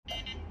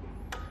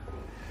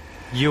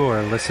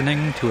You're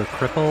listening to a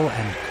Cripple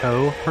and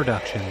Co.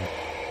 production.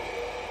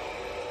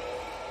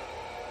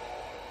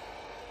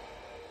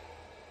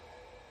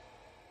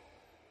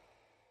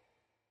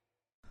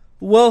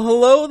 Well,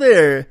 hello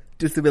there,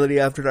 Disability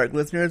After Dark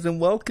listeners,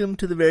 and welcome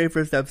to the very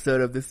first episode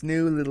of this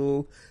new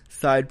little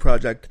side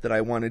project that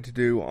I wanted to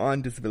do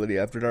on Disability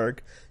After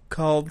Dark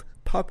called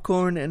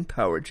Popcorn and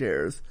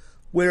Powerchairs,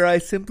 where I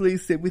simply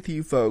sit with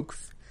you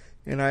folks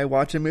and I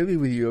watch a movie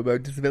with you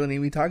about disability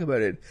and we talk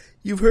about it.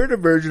 You've heard a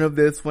version of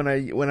this when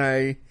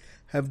I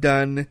have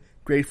done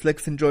Great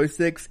Flicks and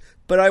Joysticks,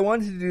 but I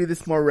wanted to do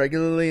this more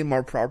regularly and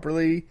more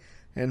properly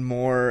and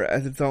more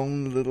as its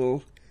own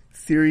little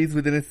series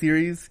within a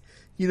series.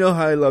 You know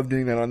how I love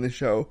doing that on this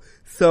show.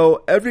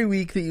 So every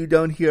week that you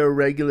don't hear a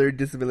regular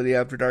Disability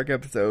After Dark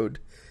episode,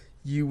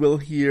 you will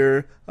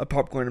hear a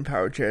Popcorn and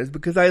Powerchairs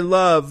because I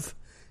love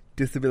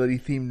disability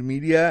themed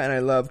media and I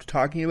love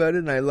talking about it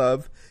and I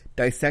love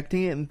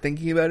dissecting it and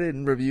thinking about it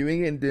and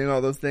reviewing it and doing all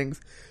those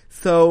things.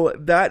 So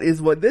that is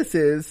what this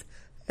is,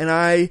 and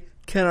I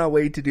cannot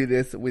wait to do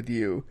this with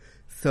you.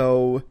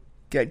 So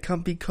get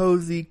comfy,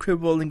 cozy,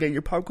 cribbled, and get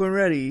your popcorn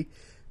ready,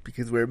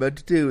 because we're about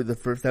to do the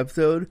first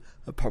episode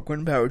of Popcorn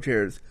and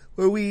Powerchairs,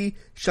 where we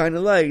shine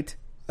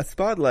a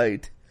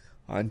spotlight,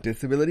 on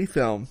disability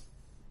film.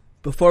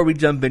 Before we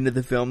jump into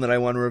the film that I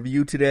want to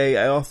review today,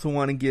 I also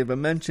want to give a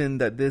mention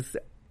that this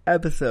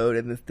episode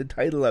and the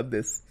title of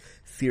this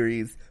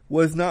series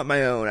was not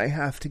my own. I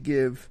have to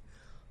give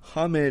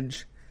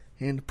homage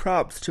and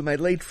props to my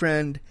late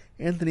friend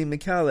Anthony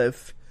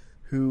McAuliffe,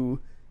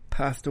 who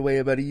passed away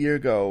about a year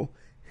ago,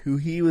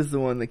 he was the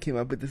one that came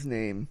up with this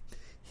name.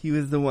 He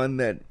was the one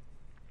that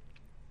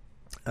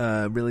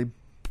really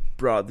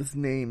brought this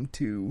name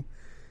to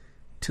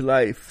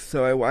life.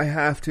 So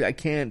I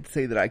can't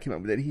say that I came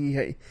up with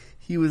it.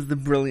 He was the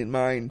brilliant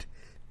mind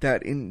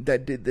that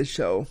did this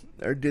show,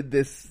 or did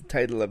this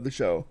title of the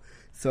show.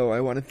 So I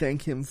want to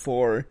thank him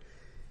for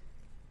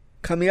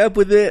coming up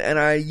with it, and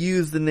I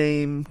use the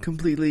name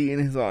completely in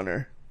his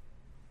honor.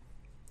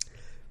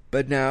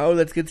 But now,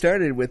 let's get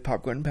started with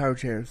Popcorn and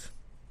Powerchairs.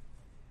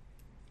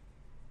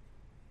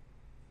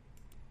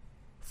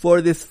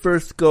 For this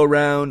first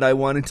go-round, I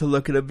wanted to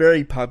look at a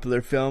very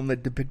popular film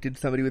that depicted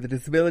somebody with a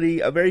disability,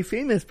 a very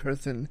famous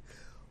person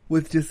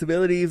with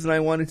disabilities, and I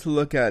wanted to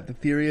look at The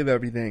Theory of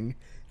Everything,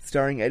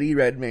 starring Eddie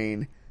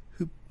Redmayne,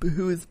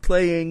 who is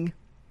playing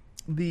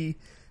the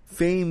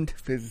famed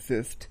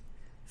physicist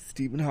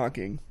Stephen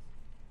Hawking.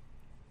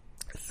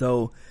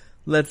 So,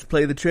 let's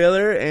play the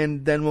trailer,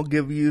 and then we'll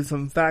give you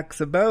some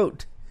facts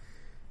about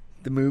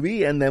the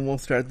movie, and then we'll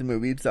start the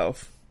movie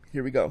itself.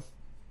 Here we go.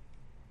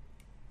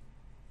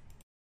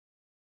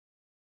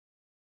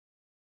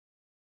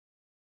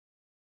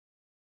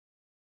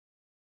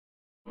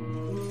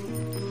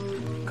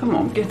 Come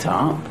on, get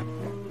up.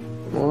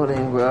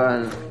 Morning,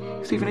 Brian.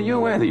 Stephen, are you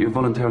aware that you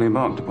voluntarily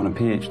embarked upon a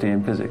PhD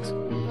in physics?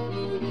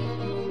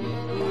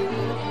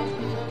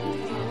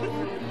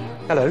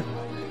 Hello.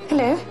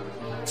 Hello.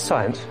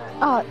 Science.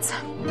 Art.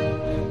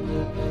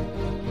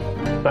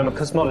 I'm a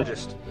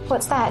cosmologist.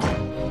 What's that?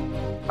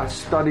 I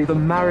study the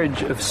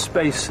marriage of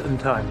space and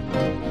time.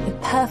 The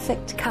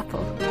perfect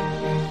couple.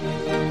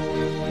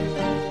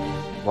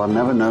 One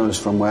never knows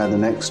from where the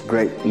next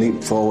great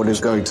leap forward is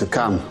going to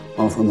come,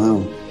 or from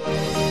whom.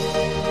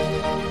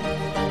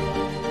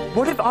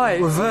 What if I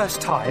reverse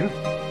time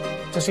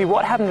to see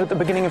what happened at the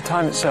beginning of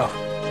time itself?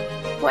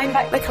 Wind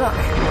back the clock.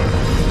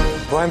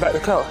 Wind back the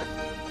clock.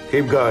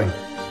 Keep going.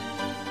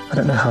 I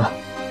don't know how.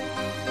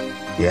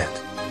 Yet.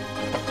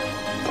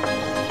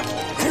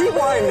 Keep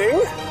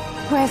winding.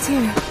 Where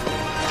to?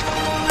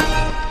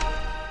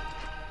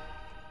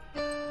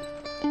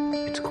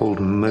 It's called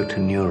motor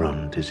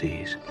neuron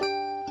disease.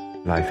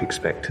 Life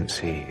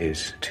expectancy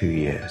is 2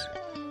 years.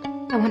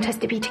 I want us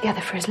to be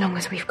together for as long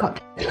as we've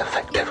got. It'll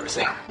affect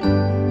everything.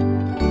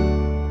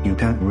 You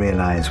don't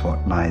realize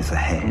what lies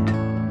ahead.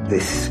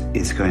 This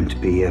is going to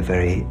be a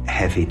very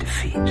heavy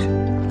defeat.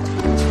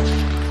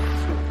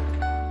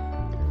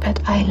 But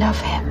I love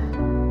him.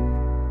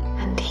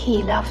 And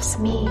he loves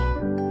me.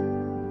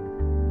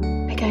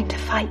 We're going to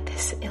fight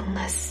this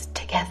illness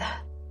together.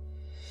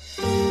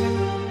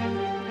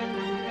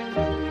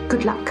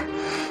 Good luck.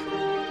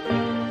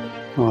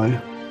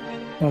 Why?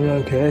 I'm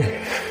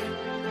okay.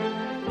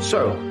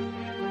 So,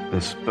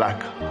 this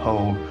black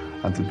hole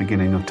at the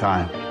beginning of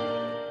time.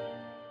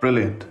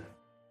 Brilliant.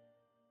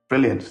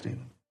 Brilliant,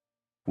 Stephen.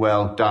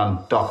 Well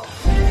done, Doctor.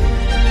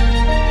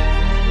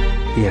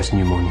 He has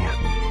pneumonia.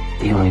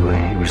 The only way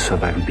he will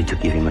survive will be to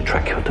give him a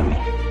tracheotomy.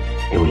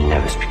 He will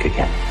never speak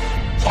again.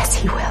 Yes,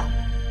 he will.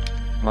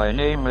 My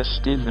name is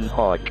Stephen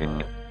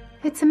Hawking.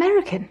 It's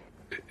American.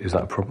 Is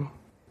that a problem?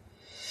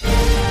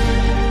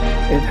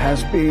 It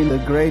has been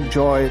a great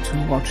joy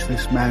to watch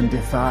this man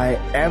defy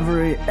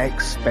every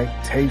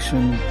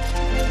expectation,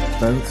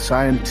 both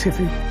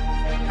scientific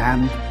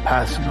and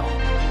personal.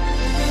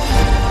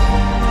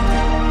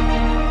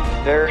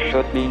 There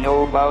should be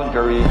no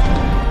boundaries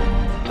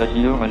to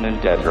human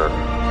endeavor.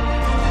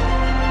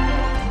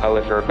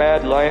 However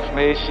bad life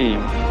may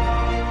seem,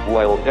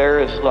 while there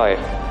is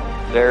life,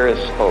 There is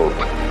hope.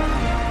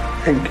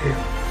 Thank you.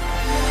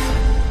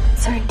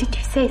 Sorry, did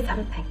you say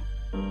something?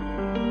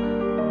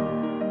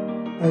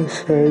 I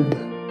said,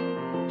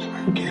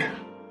 thank you.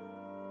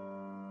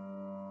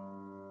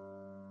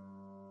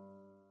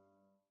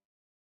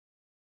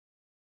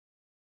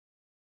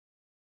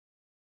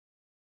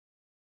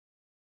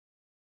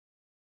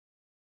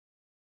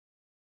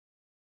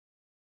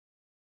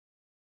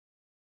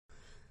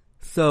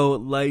 So,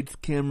 lights,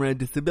 camera,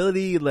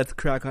 disability, let's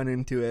crack on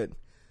into it.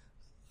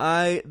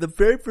 The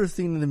very first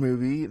scene in the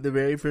movie, the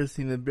very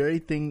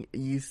thing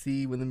you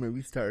see when the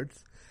movie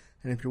starts,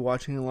 and if you're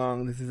watching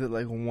along, this is at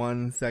like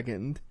 1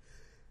 second,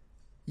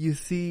 you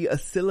see a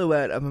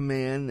silhouette of a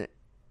man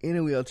in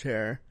a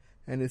wheelchair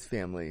and his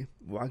family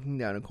walking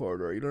down a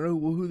corridor. You don't know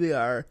who they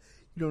are,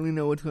 you don't really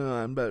know what's going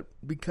on, but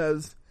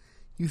because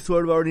you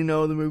sort of already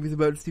know the movie's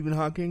about Stephen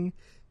Hawking,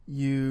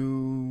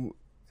 you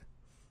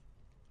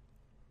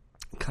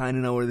kind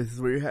of know where this is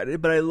where you're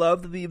headed. But I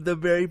love the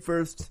very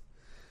first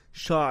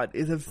shot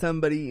is of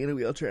somebody in a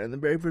wheelchair, and the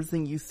very first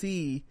thing you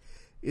see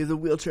is a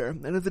wheelchair.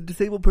 And as a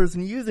disabled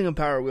person using a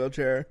power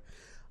wheelchair,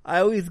 I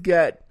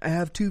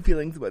have two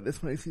feelings about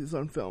this when I see this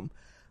on film.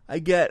 I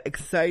get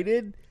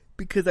excited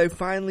because I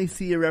finally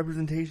see a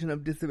representation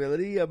of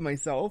disability of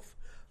myself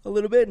a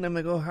little bit, and I'm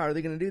like, oh, how are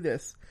they going to do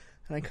this?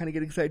 And I kind of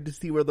get excited to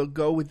see where they'll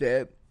go with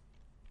it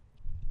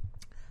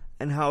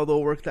and how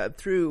they'll work that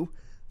through.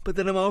 But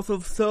then I'm also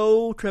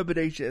so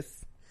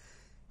trepidatious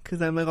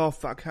because I'm like, oh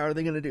fuck, how are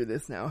they going to do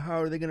this now?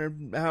 How are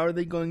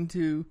they going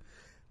to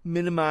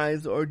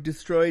minimize or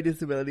destroy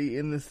disability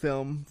in this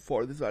film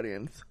for this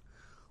audience?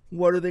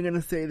 What are they going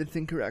to say that's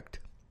incorrect?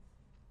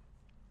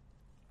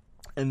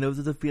 And those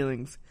are the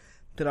feelings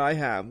that I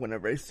have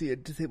whenever I see a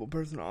disabled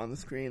person on the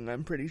screen. And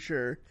I'm pretty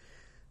sure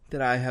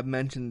that I have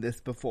mentioned this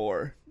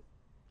before,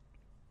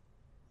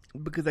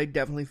 because I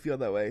definitely feel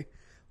that way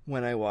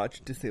when I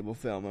watch disabled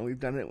film, and we've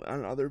done it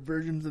on other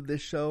versions of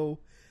this show,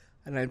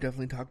 and I've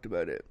definitely talked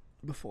about it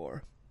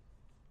before.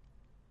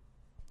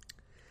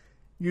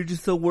 You're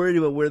just so worried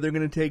about where they're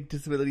going to take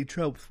disability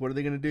tropes. What are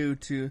they going to do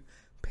to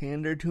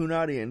pander to an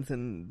audience?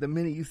 And the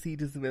minute you see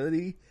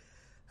disability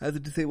as a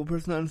disabled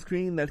person on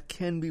screen, that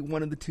can be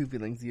one of the two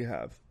feelings you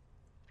have.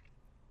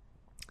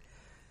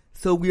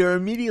 So we are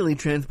immediately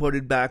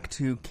transported back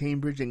to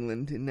Cambridge,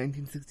 England in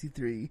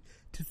 1963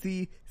 to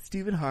see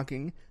Stephen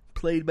Hawking,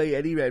 played by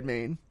Eddie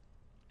Redmayne.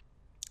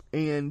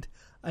 And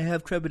I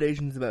have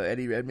trepidations about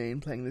Eddie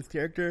Redmayne playing this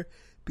character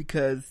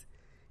because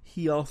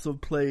he also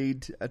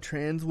played a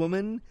trans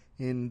woman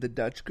in The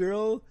Dutch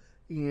Girl,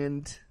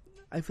 and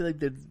I feel like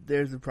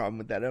there's a problem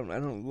with that. I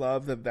don't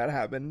love that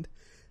happened.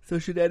 So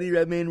should Eddie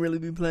Redmayne really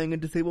be playing a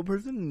disabled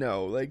person?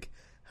 No. Like,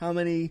 how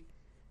many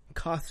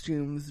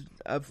costumes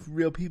of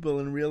real people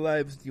in real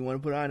lives do you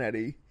want to put on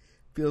Eddie?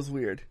 Feels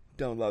weird.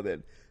 Don't love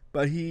it.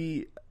 But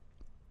he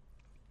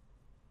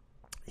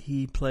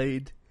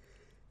played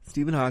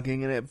Stephen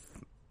Hawking,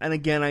 and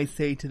again I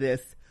say to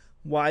this,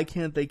 why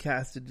can't they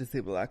cast a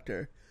disabled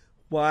actor?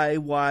 Why?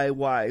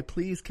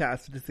 Please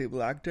cast a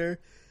disabled actor.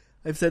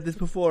 I've said this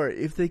before.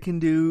 If they can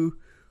do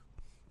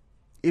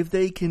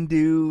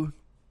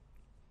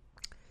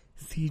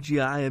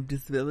CGI of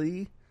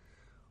disability,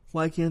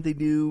 why can't they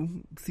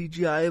do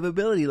CGI of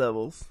ability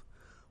levels?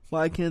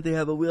 Why can't they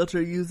have a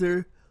wheelchair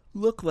user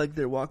look like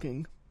they're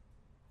walking?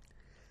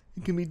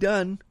 It can be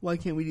done. Why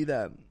can't we do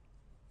that?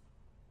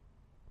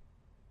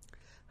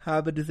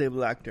 Have a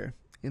disabled actor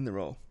in the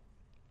role.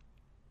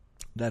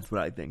 That's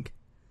what I think.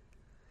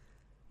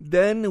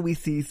 Then we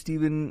see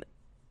Stephen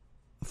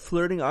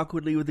flirting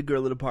awkwardly with a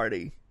girl at a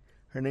party.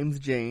 Her name's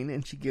Jane,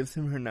 and she gives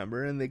him her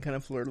number, and they kind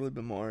of flirt a little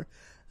bit more.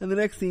 And the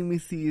next scene we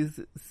see is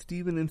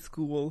Stephen in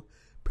school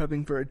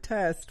prepping for a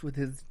test with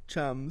his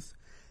chums,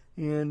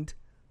 and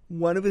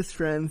one of his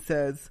friends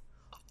says,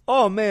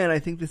 "Oh man, I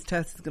think this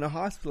test is going to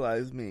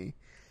hospitalize me."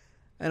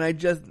 And I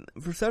just,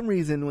 for some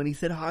reason, when he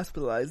said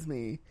hospitalize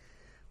me,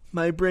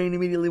 my brain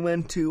immediately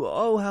went to,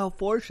 oh, how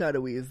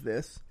foreshadowy is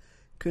this,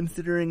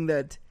 considering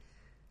that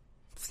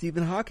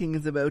Stephen Hawking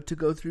is about to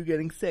go through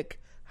getting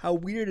sick. How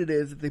weird it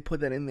is that they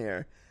put that in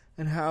there,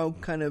 and how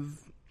funny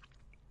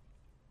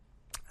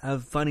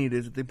it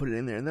is that they put it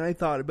in there. And then I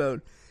thought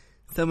about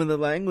some of the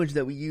language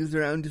that we use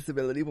around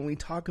disability when we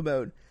talk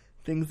about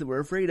things that we're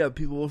afraid of.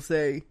 People will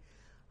say,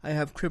 I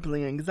have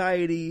crippling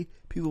anxiety.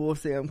 People will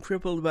say, I'm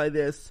crippled by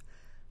this.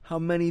 How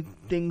many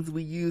things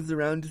we use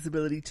around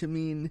disability to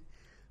mean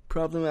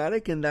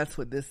problematic, and that's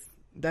what this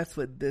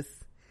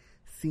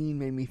scene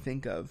made me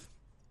think of.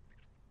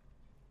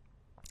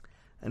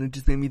 And it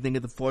just made me think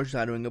of the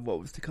foreshadowing of what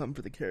was to come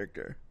for the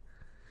character.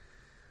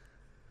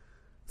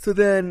 So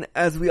then,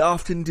 as we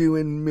often do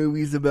in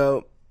movies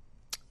about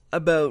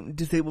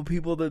disabled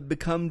people that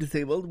become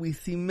disabled, we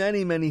see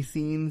many, many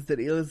scenes that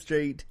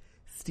illustrate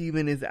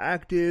Stephen is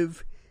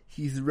active.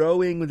 He's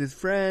rowing with his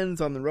friends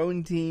on the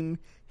rowing team.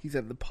 He's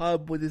at the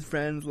pub with his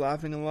friends,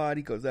 laughing a lot.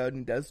 He goes out and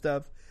he does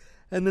stuff.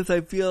 And this,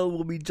 I feel,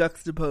 will be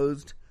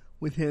juxtaposed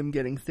with him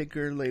getting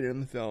sicker later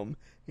in the film.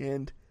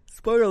 And,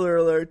 spoiler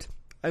alert,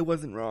 I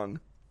wasn't wrong.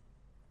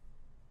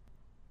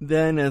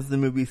 Then, as the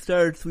movie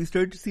starts, we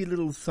start to see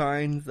little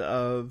signs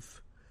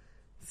of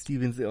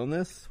Stephen's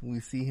illness. We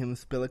see him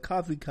spill a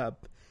coffee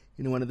cup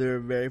in one of their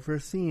very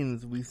first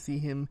scenes. We see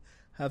him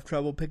have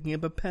trouble picking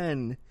up a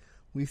pen.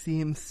 We see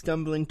him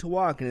stumbling to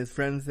walk, and his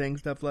friends saying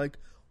stuff like,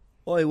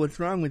 "Oi, what's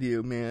wrong with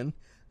you, man?"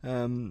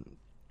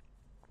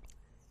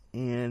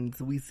 And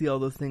we see all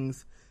those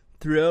things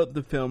throughout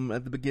the film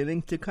at the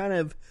beginning to kind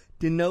of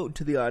denote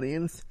to the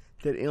audience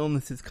that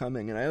illness is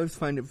coming. And I always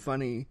find it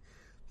funny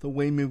the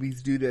way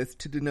movies do this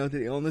to denote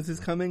that illness is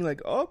coming.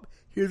 Like, oh,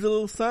 here's a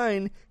little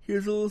sign,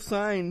 here's a little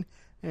sign.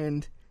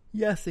 And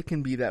yes, it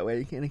can be that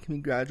way, and it can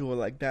be gradual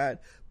like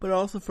that. But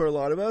also for a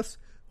lot of us,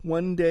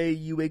 one day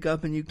you wake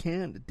up and you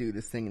can't do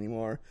this thing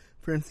anymore.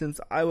 For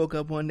instance, I woke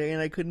up one day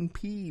and I couldn't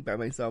pee by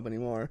myself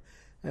anymore.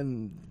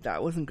 And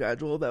that wasn't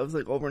gradual, that was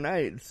like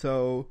overnight.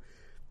 So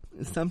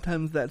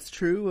sometimes that's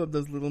true of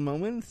those little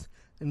moments,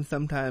 and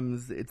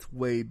sometimes it's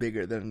way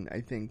bigger than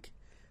I think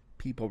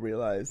people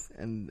realize.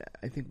 And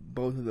I think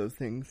both of those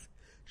things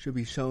should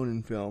be shown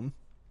in film.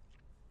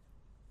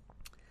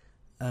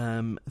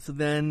 So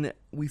then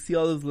we see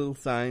all those little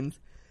signs.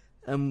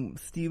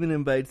 Stephen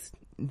invites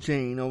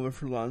Jane over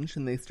for lunch,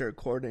 and they start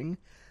courting.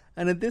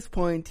 And at this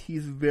point,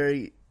 he's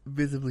very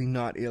visibly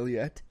not ill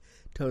yet.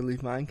 Totally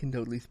fine, can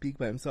totally speak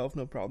by himself,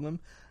 no problem.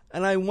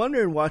 And I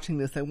wondered, watching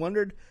this,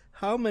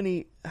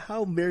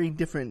 how very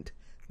different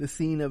the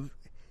scene of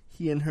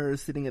he and her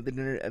sitting at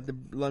the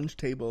lunch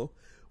table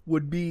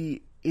would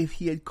be if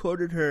he had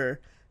courted her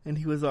and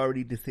he was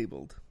already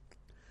disabled.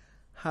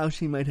 How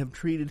she might have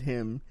treated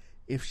him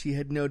if she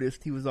had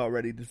noticed he was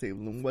already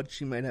disabled, and what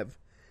she might have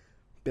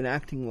been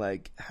acting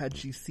like had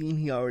she seen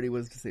he already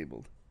was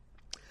disabled.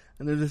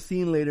 And there's a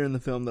scene later in the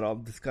film that I'll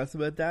discuss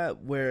about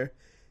that, where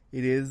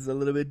it is a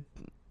little bit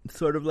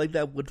sort of like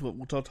that, which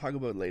I'll talk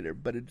about later,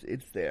 but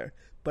it's there.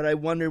 But I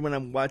wonder, when I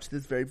watched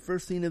this very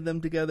first scene of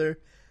them together,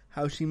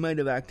 how she might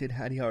have acted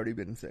had he already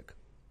been sick.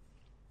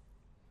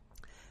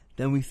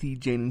 Then we see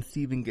Jane and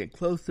Stephen get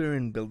closer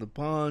and build a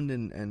bond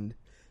and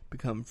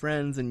become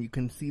friends, and you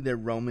can see their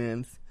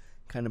romance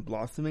kind of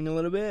blossoming a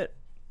little bit.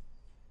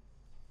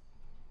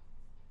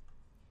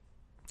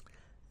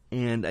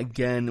 And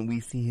again,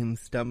 we see him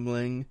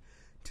stumbling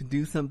to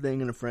do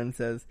something, and a friend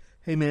says,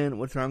 "Hey man,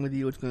 what's wrong with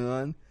you? What's going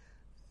on?"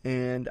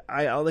 And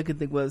all I could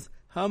think was,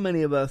 how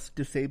many of us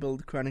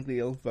disabled, chronically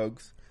ill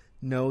folks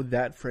know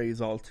that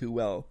phrase all too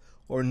well?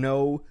 Or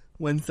know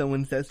when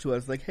someone says to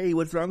us, like, "Hey,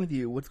 what's wrong with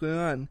you? What's going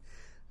on?"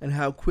 And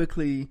how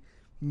quickly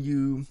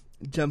you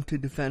jump to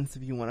defense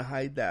if you want to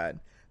hide that.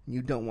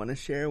 You don't want to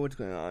share what's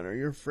going on, or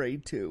you're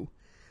afraid to.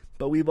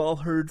 But we've all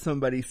heard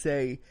somebody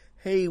say,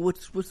 "Hey,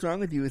 what's wrong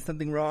with you? Is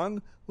something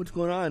wrong? What's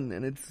going on?"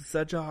 And it's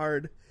such a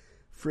hard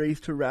phrase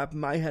to wrap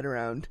my head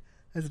around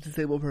as a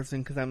disabled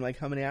person, because I'm like,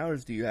 how many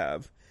hours do you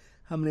have?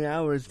 How many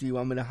hours do you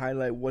want me to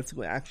highlight what's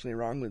actually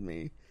wrong with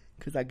me?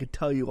 Because I could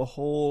tell you a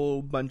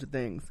whole bunch of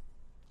things.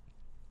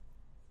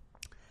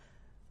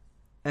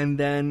 And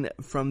then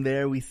from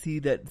there, we see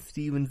that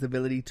Stephen's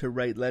ability to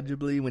write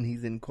legibly when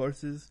he's in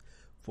courses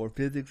for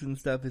physics and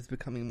stuff is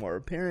becoming more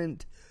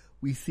apparent.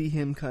 We see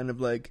him kind of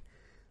like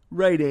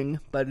writing,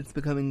 but it's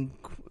becoming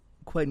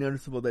quite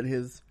noticeable that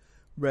his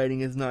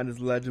writing is not as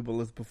legible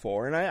as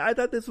before. And I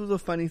thought this was a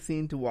funny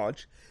scene to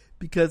watch,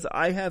 because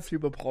I have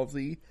cerebral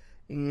palsy,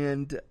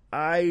 and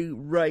I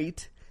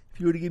write, if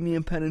you were to give me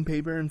a pen and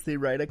paper and say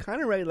write, I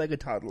kind of write like a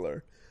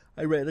toddler.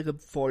 I write like a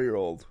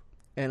 4-year-old,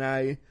 and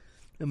I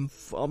am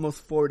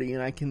almost 40,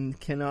 and I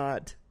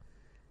cannot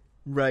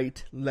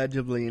write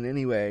legibly in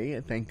any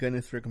way. Thank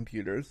goodness for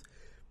computers.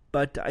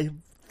 But I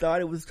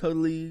thought it was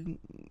totally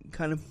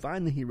kind of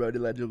fine that he wrote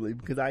illegibly,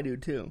 because I do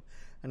too.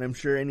 And I'm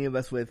sure any of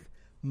us with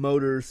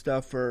motor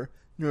stuff or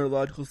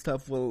neurological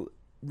stuff will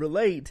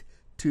relate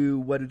to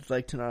what it's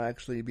like to not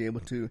actually be able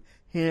to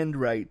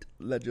handwrite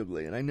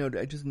legibly. And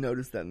I just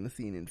noticed that in the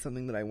scene, and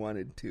something that I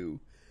wanted to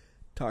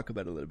talk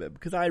about a little bit,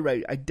 because I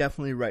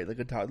definitely write like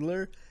a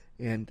toddler,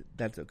 and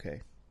that's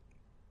okay.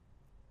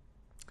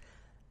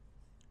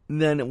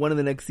 And then one of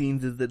the next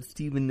scenes is that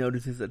Stephen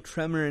notices a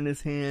tremor in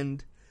his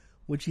hand,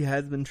 which he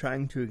has been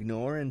trying to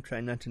ignore and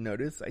try not to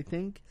notice, I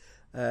think.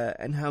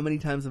 And how many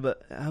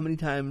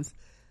times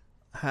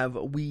have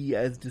we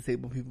as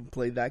disabled people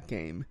played that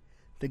game?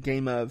 The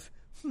game of,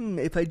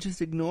 if I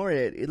just ignore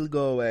it, it'll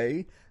go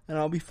away, and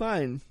I'll be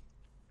fine.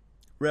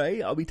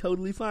 Right? I'll be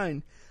totally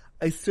fine.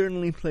 I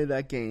certainly play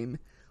that game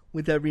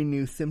with every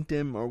new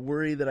symptom or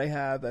worry that I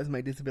have as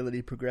my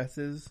disability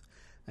progresses,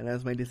 and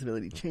as my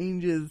disability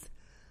changes,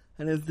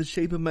 and as the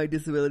shape of my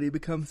disability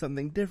becomes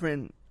something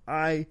different.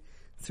 I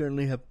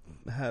certainly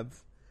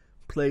have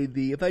played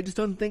if I just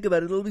don't think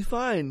about it, it'll be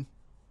fine.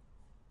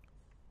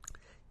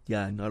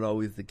 Yeah, not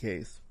always the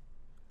case.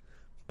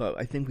 But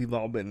I think we've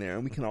all been there,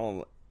 and we can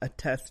all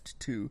attest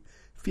to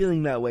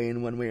feeling that way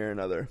in one way or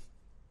another.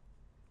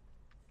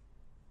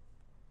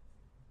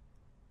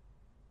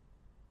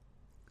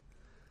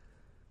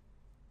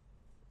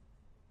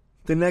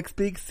 The next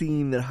big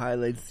scene that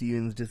highlights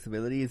Stephen's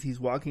disability is he's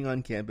walking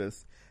on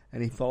campus,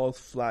 and he falls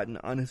flat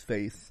on his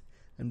face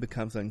and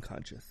becomes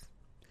unconscious.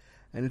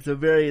 And it's a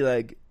very,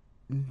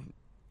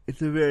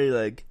 it's a very,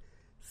 like,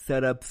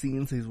 set up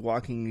scene. So he's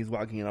walking,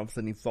 and all of a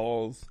sudden he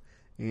falls,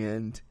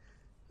 and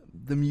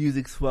the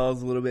music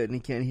swells a little bit, and he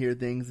can't hear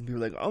things, and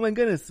people are like, oh my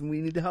goodness,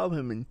 we need to help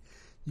him. And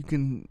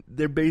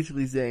they're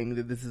basically saying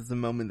that this is the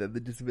moment that the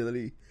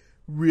disability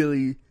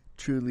really,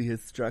 truly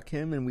has struck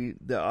him, and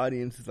the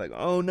audience is like,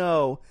 oh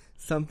no,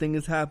 something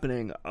is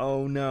happening,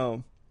 oh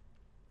no.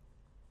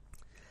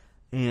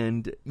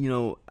 And, you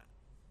know,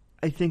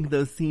 I think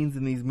those scenes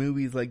in these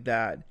movies like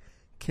that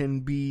can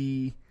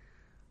be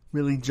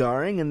really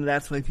jarring, and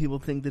that's why people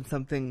think that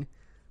something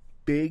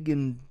big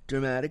and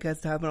dramatic has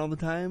to happen all the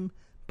time,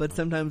 but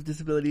sometimes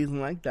disability isn't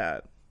like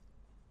that.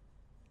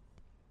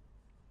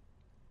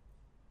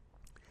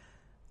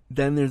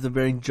 Then there's a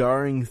very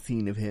jarring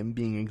scene of him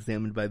being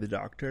examined by the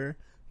doctor,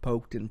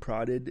 poked and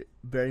prodded,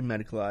 very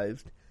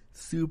medicalized,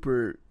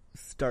 super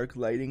stark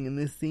lighting in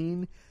this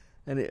scene.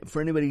 And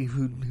for anybody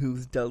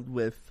who's dealt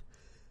with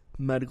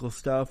medical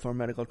stuff or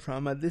medical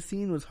trauma, this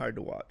scene was hard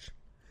to watch.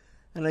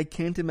 And I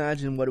can't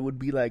imagine what it would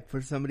be like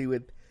for somebody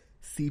with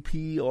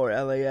CP or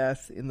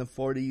LAS in the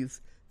 40s,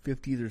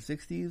 50s, or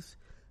 60s.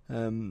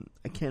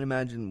 I can't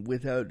imagine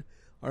without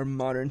our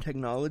modern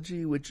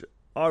technology, which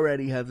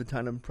already has a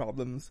ton of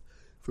problems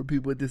for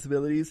people with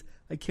disabilities.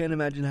 I can't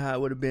imagine how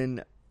it would have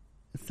been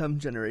some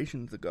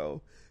generations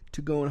ago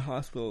to go in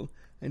hospital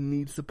and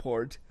need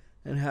support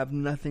and have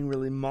nothing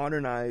really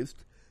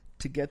modernized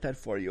to get that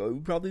for you. It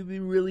would probably be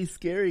really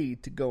scary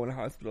to go in a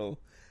hospital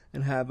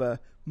and have a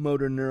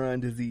motor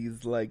neuron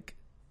disease like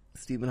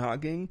Stephen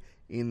Hawking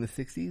in the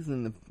 60s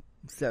and the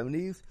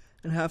 70s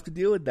and have to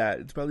deal with that.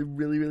 It's probably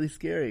really, really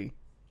scary.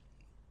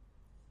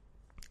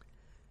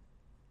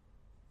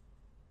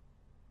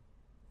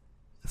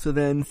 So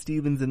then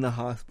Stephen's in the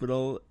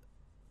hospital,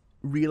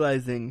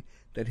 realizing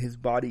that his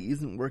body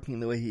isn't working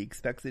the way he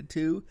expects it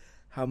to.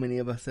 How many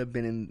of us have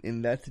been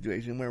in that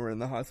situation where we're in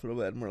the hospital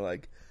bed and we're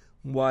like,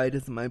 why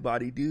doesn't my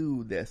body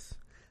do this?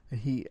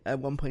 And at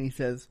one point he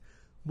says,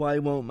 why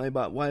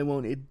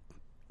doesn't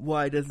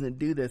it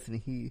do this? And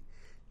he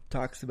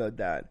talks about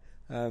that.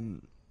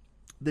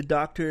 The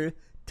doctor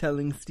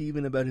telling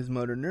Stephen about his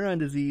motor neuron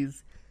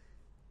disease,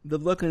 the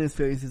look on his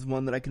face is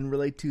one that I can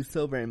relate to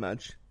so very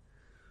much.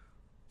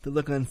 The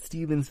look on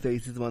Stephen's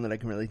face is one that I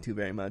can relate to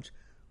very much.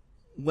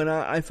 When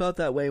I felt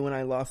that way when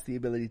I lost the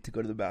ability to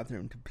go to the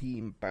bathroom, to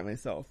pee by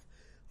myself.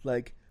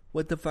 Like,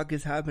 what the fuck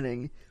is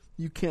happening?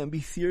 You can't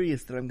be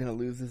serious that I'm going to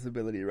lose this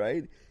ability,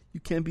 right? You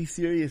can't be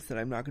serious that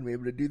I'm not going to be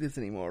able to do this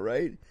anymore,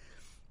 right?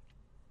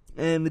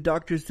 And the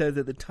doctor says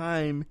at the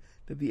time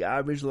that the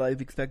average life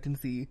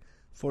expectancy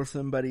for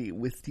somebody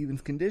with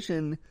Stephen's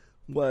condition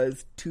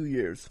was 2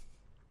 years.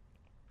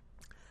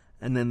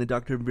 And then the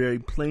doctor very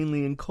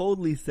plainly and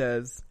coldly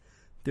says,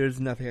 there's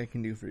nothing I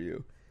can do for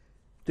you.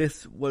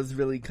 This was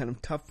really kind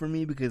of tough for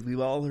me because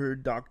we've all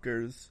heard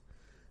doctors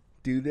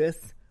do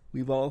this.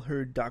 We've all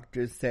heard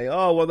doctors say,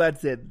 oh, well,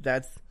 that's it.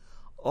 That's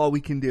all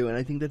we can do. And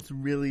I think that's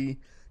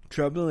really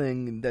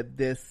troubling that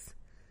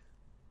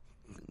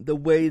the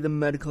way the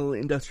medical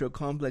industrial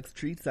complex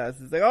treats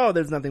us is like, oh,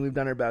 there's nothing, we've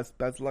done our best.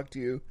 Best of luck to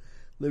you.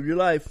 Live your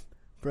life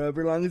for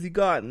however long as you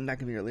got. And that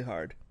can be really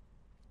hard.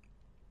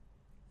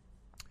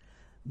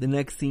 The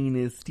next scene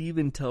is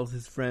Stephen tells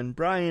his friend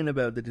Brian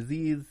about the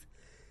disease.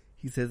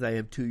 He says, I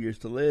have 2 years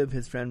to live.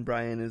 His friend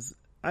Brian is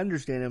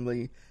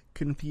understandably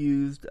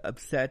confused,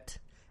 upset,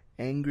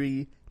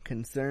 angry,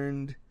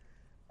 concerned.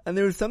 And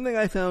there was something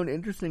I found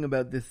interesting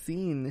about this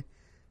scene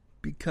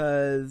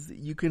because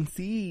you can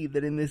see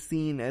that in this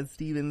scene, as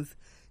Stephen's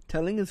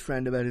telling his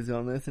friend about his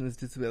illness and his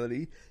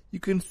disability, you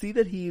can see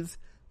that he's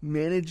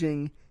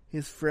managing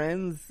his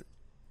friend's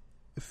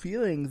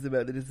feelings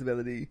about the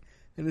disability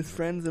and his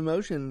friend's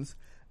emotions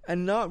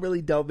and not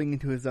really delving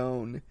into his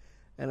own.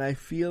 And I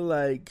feel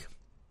like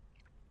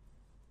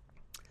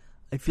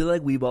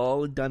we've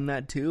all done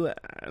that too.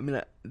 I mean,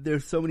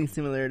 there's so many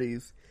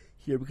similarities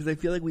here because I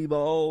feel like we've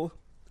all,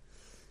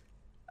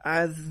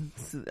 as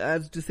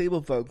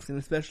disabled folks, and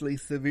especially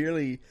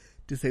severely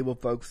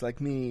disabled folks like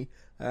me,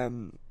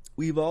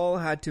 we've all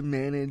had to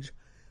manage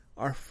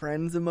our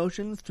friends'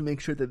 emotions to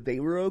make sure that they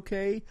were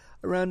okay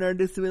around our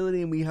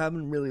disability, and we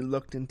haven't really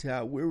looked into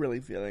how we're really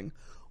feeling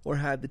or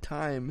had the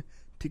time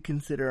to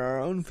consider our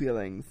own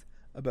feelings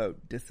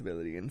about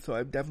disability. And so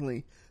I've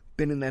definitely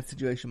been in that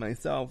situation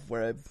myself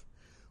where I've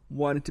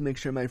wanted to make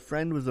sure my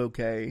friend was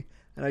okay,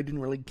 and I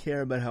didn't really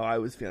care about how I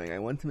was feeling. I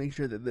wanted to make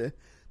sure that the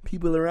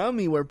people around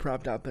me were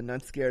propped up and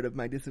not scared of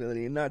my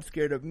disability and not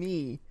scared of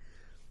me.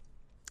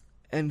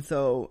 And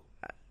so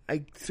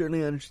I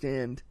certainly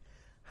understand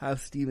how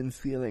Stephen's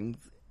feelings,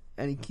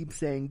 and he keeps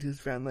saying to his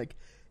friend, like,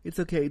 it's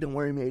okay, don't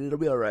worry, mate, it'll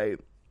be alright.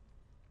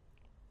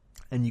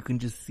 And you can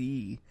just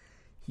see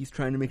he's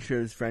trying to make sure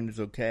his friend is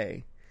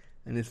okay,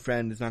 and his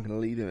friend is not going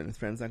to leave him, and his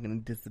friend's not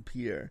going to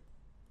disappear.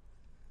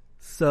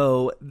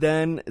 So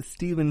then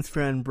Stephen's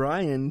friend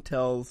Brian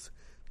tells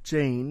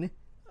Jane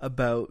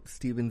about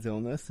Stephen's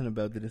illness and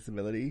about the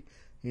disability,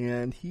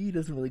 and he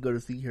doesn't really go to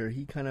see her.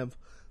 He kind of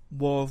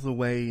walls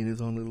away in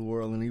his own little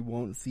world, and he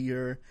won't see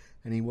her,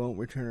 and he won't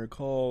return her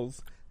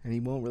calls, and he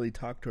won't really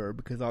talk to her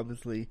because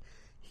obviously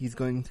he's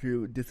going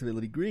through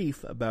disability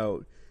grief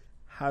about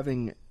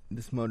having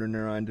this motor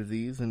neuron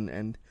disease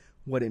and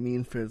what it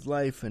means for his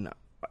life. And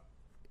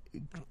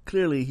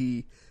clearly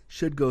he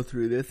should go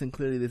through this, and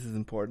clearly this is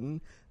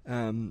important.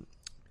 And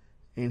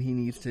he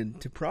needs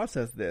to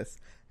process this,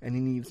 and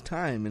he needs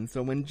time. And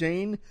so when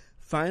Jane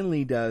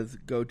finally does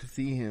go to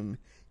see him,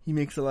 he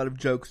makes a lot of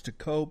jokes to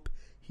cope.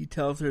 He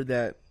tells her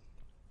that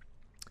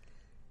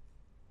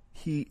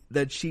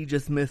she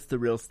just missed the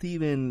real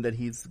Stephen, that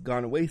he's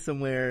gone away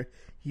somewhere,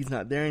 he's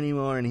not there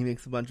anymore, and he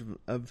makes a bunch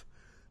of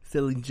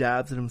silly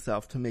jabs at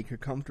himself to make her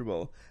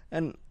comfortable.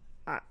 And,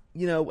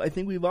 I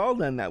think we've all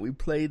done that. We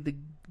played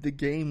the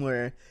game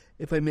where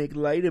if I make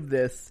light of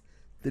this,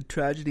 the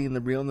tragedy and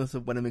the realness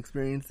of what I'm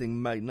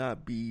experiencing might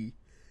not be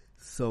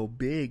so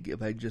big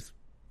if I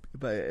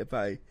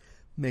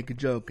make a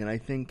joke. And I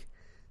think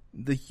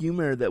the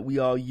humor that we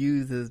all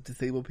use as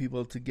disabled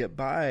people to get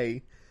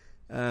by,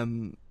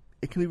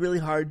 it can be really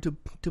hard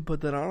to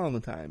put that on all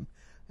the time.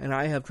 And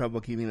I have trouble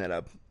keeping that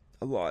up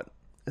a lot,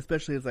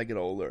 especially as I get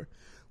older.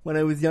 When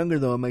I was younger,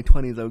 though, in my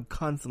 20s, I would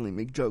constantly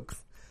make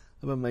jokes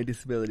about my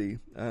disability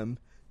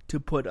to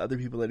put other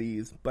people at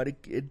ease. But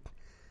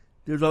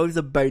there's always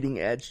a biting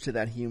edge to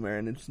that humor,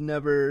 and it's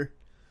never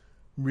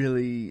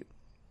really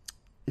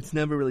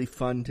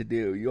fun to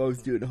do. You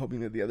always do it hoping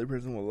that the other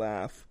person will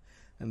laugh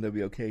and they'll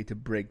be okay, to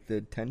break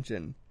the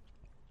tension.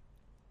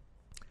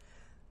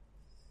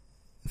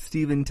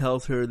 Stephen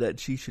tells her that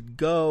she should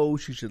go,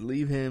 she should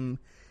leave him,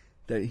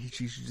 that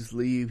she should just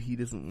leave, he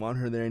doesn't want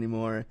her there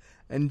anymore.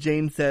 And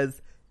Jane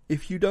says,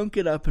 "If you don't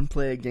get up and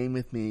play a game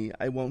with me,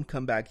 I won't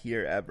come back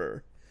here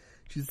ever."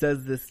 She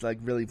says this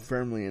really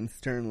firmly and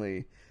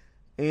sternly.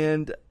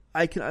 And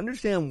I can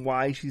understand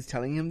why she's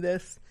telling him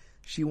this.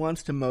 She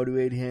wants to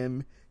motivate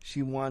him.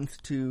 She wants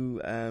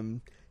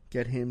to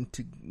get him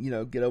to,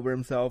 get over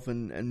himself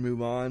and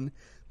move on.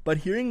 But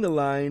hearing the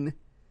line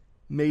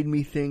made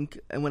me think,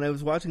 and when I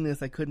was watching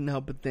this, I couldn't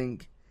help but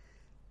think,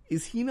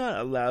 is he not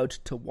allowed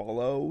to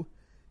wallow?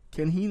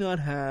 Can he not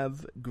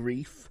have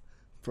grief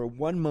for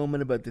one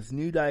moment about this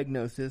new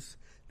diagnosis,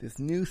 this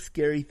new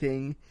scary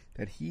thing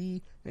that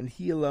he and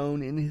he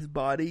alone in his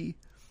body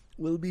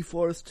will be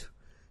forced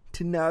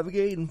to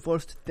navigate and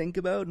forced to think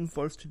about and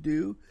forced to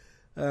do?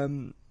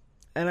 And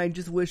I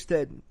just wish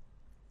that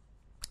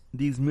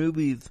these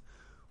movies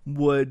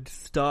would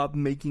stop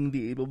making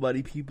the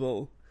able-bodied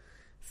people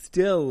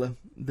still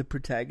the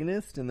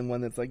protagonist and the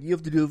one that's like, you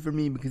have to do it for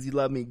me because you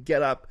love me,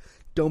 get up,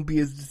 don't be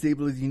as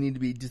disabled as you need to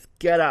be, just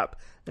get up.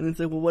 And it's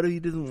like, well, what if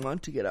he doesn't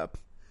want to get up?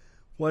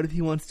 What if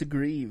he wants to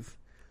grieve?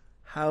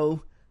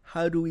 How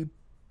do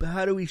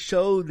we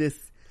show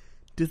this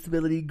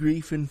disability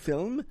grief in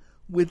film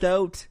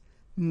without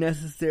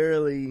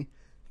necessarily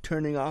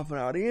turning off an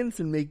audience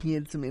and making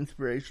it some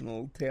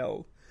inspirational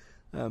tale?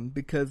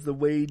 Because the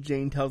way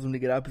Jane tells him to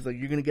get up is like,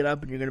 you're going to get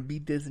up and you're going to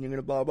beat this and you're going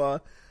to blah blah,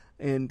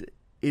 and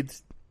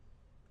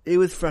it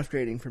was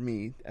frustrating for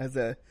me as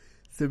a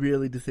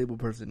severely disabled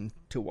person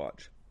to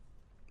watch.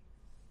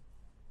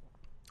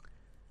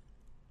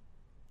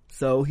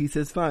 So he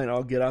says, fine,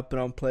 I'll get up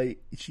and I'll play.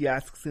 She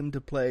asks him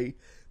to play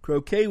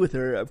croquet with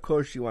her. Of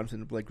course she wants him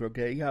to play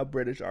croquet. How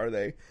British are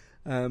they?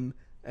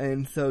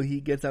 And so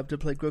he gets up to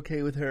play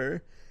croquet with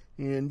her,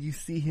 and you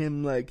see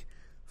him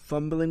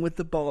fumbling with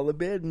the ball a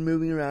bit and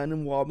moving around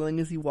and wobbling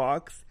as he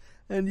walks,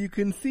 and you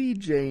can see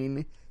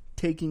Jane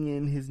taking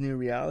in his new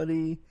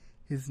reality,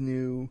 his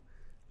new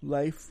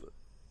life,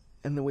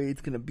 and the way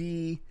it's going to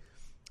be.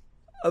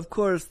 Of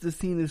course, the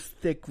scene is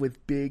thick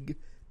with big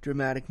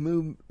dramatic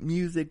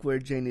music where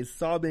Jane is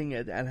sobbing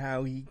at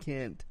how he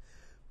can't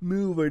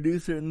move or do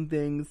certain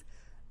things.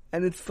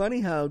 And it's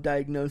funny how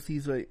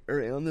diagnoses or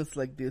illness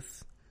like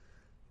this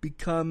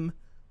become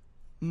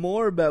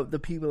more about the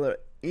people that are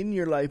in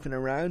your life and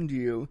around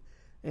you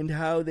and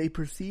how they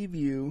perceive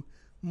you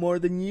more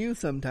than you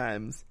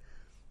sometimes.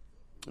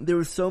 There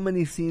were so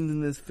many scenes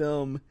in this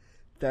film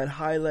that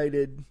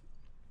highlighted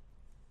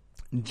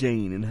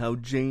Jane and how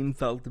Jane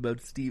felt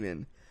about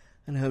Stephen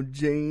and how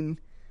Jane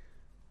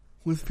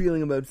was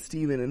feeling about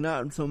Stephen and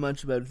not so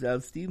much about how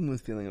Stephen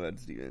was feeling about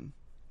Stephen.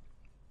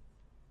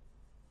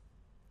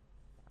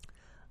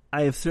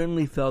 I have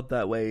certainly felt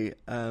that way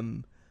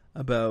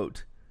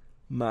about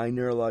my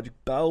neurologic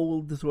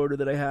bowel disorder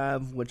that I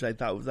have, which I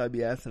thought was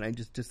IBS, and I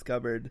just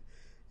discovered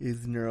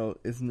is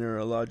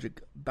neurologic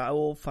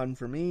bowel. Fun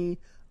for me.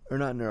 Or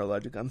not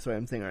neurologic, I'm sorry,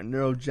 I'm saying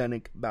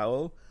neurogenic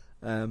bowel.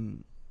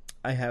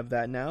 I have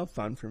that now,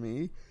 fun for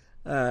me.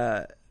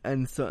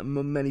 And so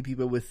many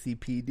people with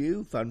CP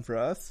do, fun for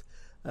us.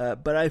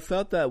 But I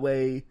felt that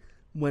way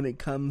when it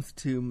comes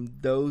to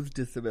those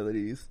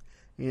disabilities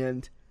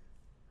and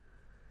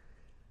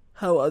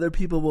how other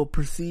people will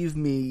perceive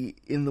me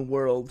in the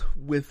world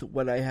with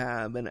what I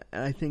have. And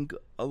I think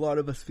a lot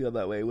of us feel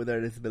that way with our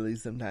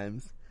disabilities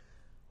sometimes.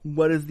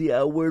 What is the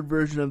outward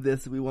version of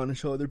this that we want to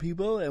show other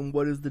people, and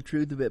what is the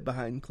truth of it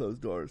behind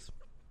closed doors?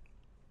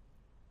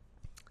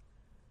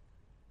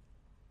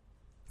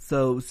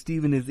 So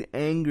Stephen is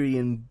angry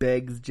and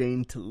begs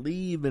Jane to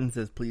leave and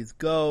says, please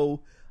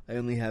go. I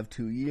only have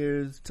 2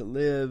 years to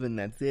live and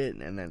that's it.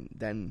 And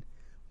then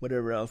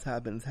whatever else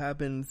happens,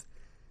 happens.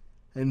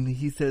 And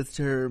he says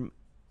to her,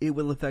 it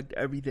will affect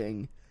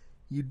everything.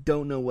 You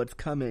don't know what's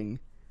coming.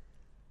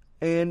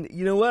 And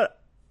you know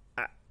what?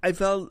 I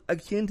felt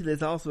akin to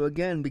this also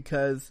again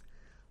because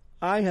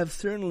I have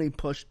certainly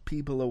pushed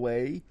people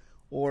away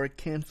or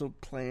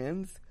canceled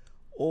plans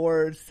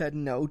or said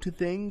no to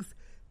things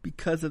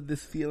because of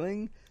this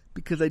feeling,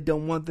 because I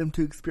don't want them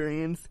to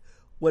experience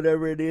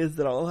whatever it is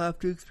that I'll have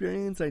to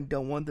experience. I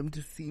don't want them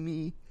to see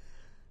me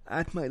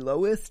at my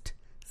lowest,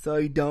 so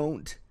I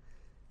don't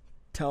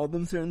tell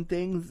them certain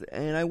things.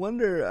 And I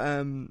wonder,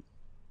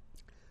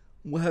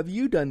 have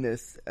you done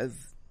this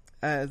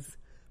as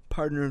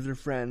partners or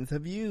friends?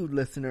 Have you,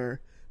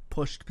 listener,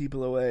 pushed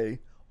people away,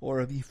 or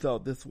have you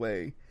felt this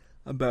way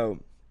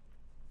about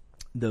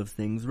those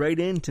things? Write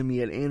in to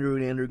me at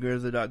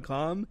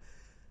andrew@andrewgarza.com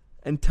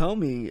and tell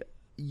me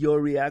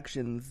your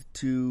reactions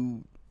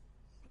to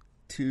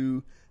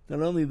not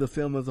only the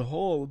film as a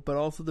whole, but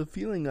also the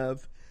feeling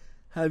of,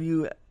 have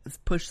you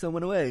pushed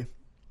someone away?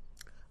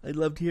 I'd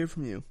love to hear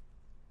from you.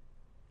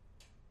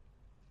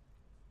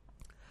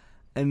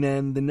 And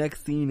then the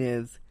next scene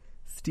is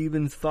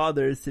Stephen's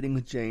father is sitting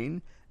with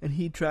Jane, and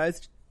he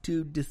tries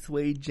to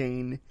dissuade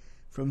Jane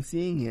from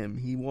seeing him.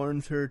 He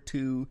warns her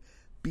to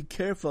be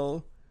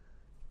careful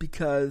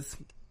because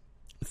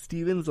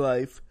Stephen's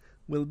life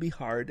will be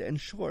hard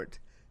and short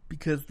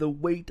because the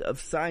weight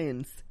of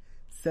science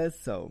says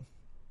so.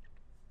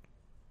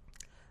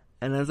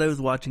 And as I was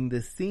watching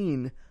this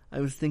scene, I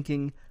was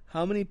thinking,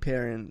 how many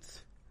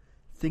parents,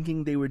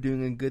 thinking they were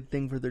doing a good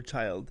thing for their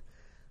child,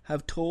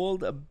 have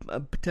told a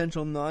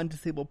potential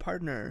non-disabled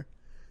partner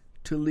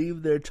to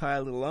leave their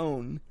child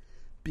alone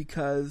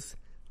because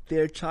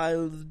their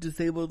child's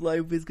disabled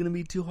life is going to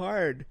be too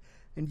hard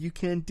and you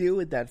can't deal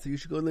with that, so you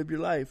should go live your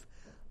life.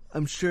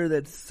 I'm sure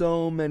that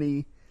so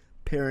many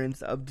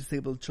parents of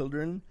disabled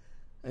children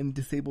and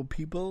disabled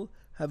people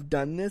have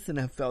done this and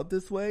have felt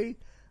this way,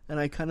 and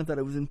I kind of thought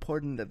it was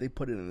important that they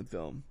put it in the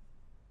film.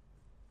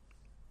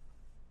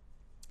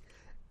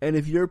 And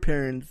if your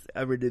parents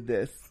ever did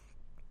this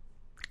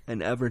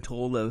and ever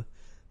told a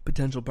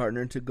potential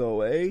partner to go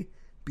away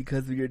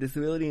because of your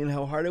disability and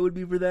how hard it would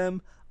be for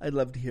them, I'd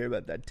love to hear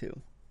about that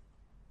too.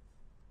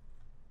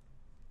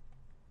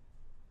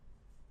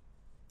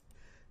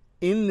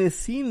 In this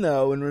scene,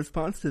 though, in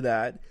response to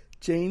that,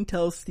 Jane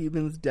tells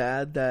Stephen's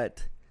dad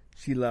that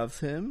she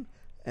loves him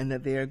and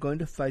that they are going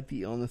to fight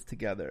the illness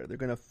together. They're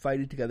going to fight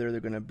it together.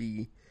 They're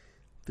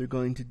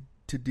going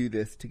to do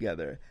this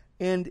together.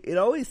 And it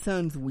always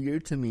sounds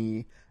weird to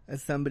me,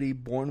 as somebody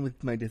born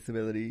with my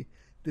disability,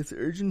 this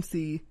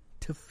urgency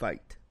to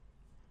fight.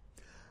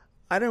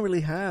 I don't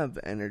really have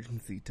an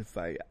urgency to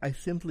fight. I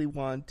simply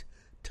want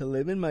to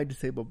live in my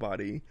disabled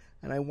body,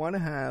 and I want to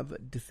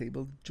have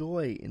disabled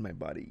joy in my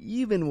body,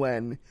 even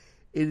when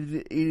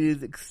it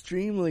is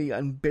extremely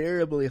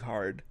unbearably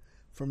hard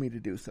for me to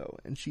do so.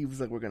 And she was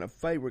like, we're going to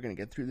fight, we're going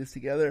to get through this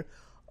together.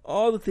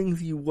 All the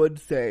things you would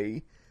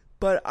say,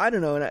 but I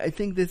don't know, and I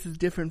think this is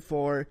different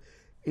for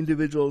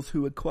individuals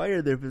who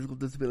acquire their physical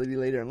disability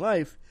later in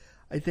life.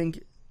 I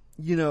think,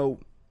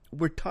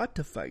 we're taught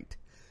to fight.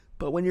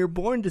 But when you're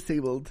born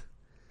disabled,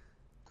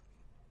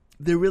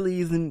 there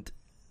really isn't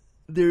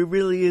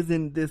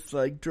this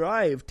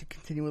drive to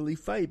continually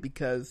fight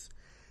because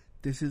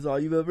this is all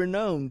you've ever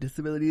known.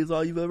 Disability is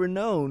all you've ever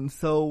known.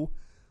 So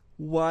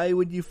why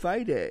would you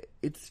fight it?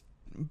 It's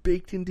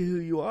baked into who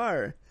you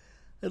are.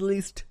 At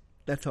least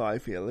that's how I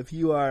feel. If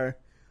you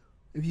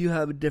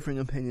have a different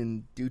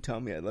opinion, do tell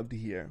me. I'd love to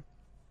hear.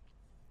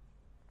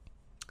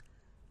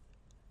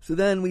 So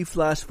then we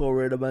flash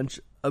forward a bunch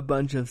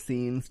of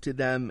scenes to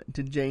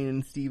Jane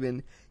and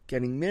Stephen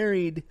getting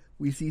married.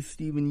 We see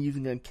Stephen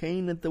using a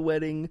cane at the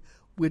wedding,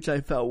 which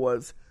I felt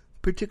was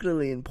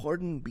particularly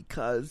important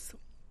because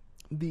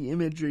the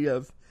imagery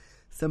of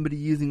somebody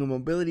using a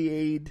mobility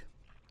aid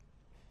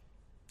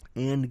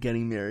and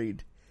getting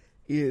married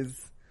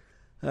is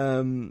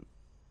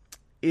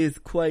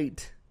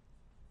quite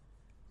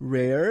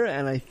rare,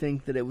 and I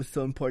think that it was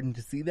so important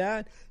to see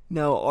that.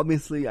 Now,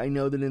 obviously, I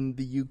know that in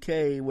the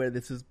UK, where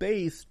this is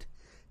based,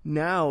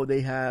 now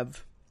they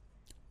have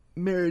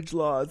marriage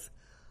laws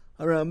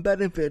around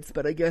benefits,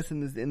 but I guess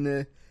in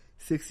the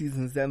 60s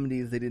and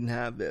 70s, they didn't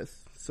have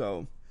this.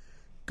 So,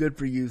 good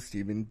for you,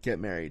 Stephen. Get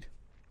married.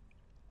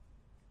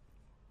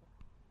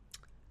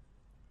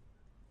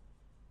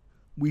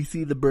 We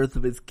see the birth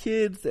of his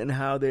kids and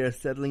how they are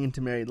settling into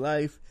married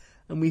life,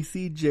 and we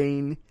see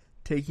Jane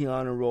taking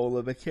on a role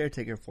of a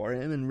caretaker for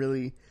him and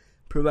really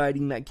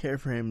providing that care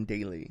for him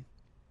daily.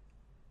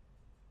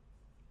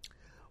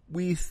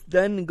 We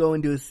then go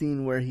into a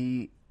scene where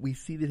we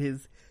see that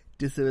his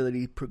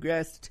disability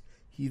progressed.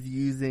 He's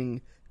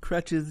using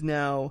crutches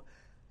now,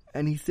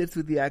 and he sits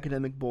with the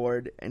academic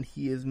board, and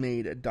he is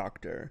made a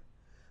doctor.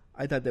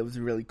 I thought that was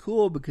really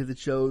cool because it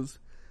shows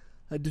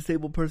a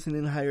disabled person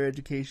in higher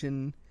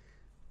education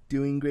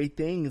doing great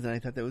things, and I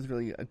thought that was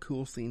really a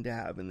cool scene to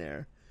have in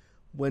there.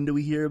 When do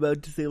we hear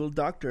about disabled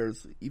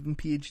doctors, even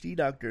PhD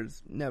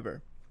doctors?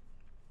 Never.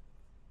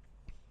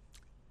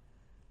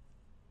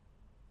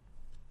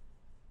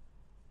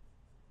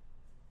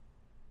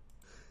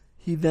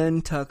 He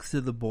then talks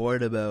to the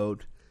board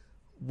about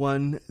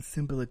one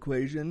simple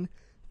equation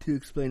to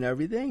explain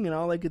everything, and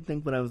all I could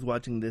think when I was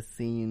watching this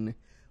scene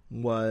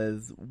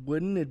was,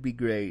 wouldn't it be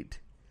great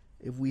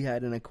if we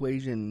had an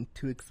equation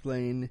to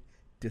explain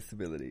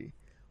disability?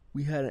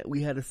 We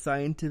had a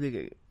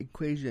scientific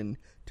equation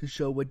to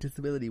show what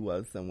disability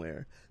was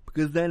somewhere,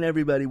 because then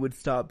everybody would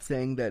stop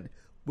saying that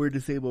we're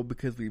disabled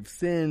because we've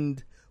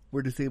sinned,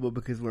 we're disabled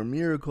because we're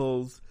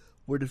miracles,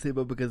 we're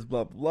disabled because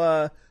blah blah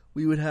blah.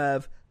 We would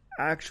have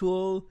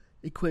actual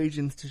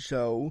equations to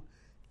show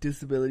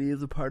disability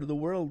is a part of the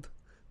world.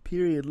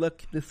 Period.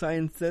 Look, the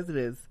science says it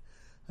is.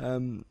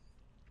 And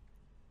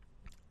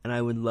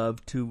I would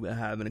love to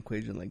have an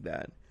equation like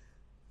that.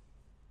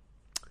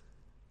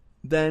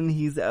 Then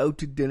he's out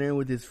to dinner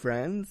with his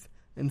friends,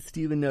 and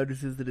Stephen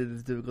notices that it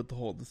is difficult to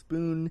hold the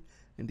spoon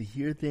and to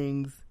hear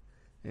things,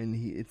 and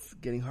it's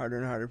getting harder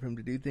and harder for him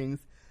to do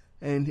things.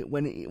 And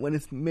when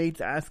his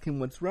mates ask him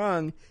what's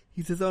wrong,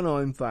 he says, "Oh no,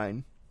 I'm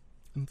fine.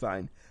 I'm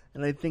fine."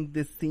 And I think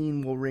this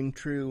scene will ring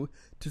true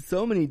to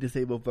so many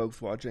disabled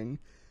folks watching,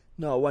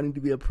 not wanting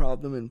to be a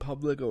problem in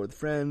public or with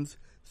friends.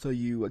 So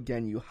you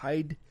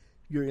hide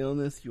your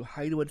illness, you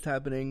hide what's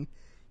happening,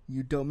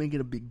 you don't make it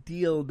a big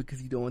deal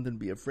because you don't want them to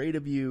be afraid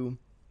of you.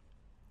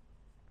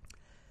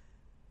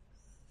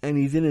 And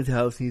he's in his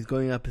house, and he's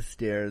going up his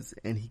stairs,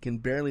 and he can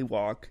barely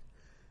walk.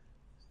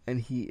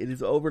 And it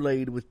is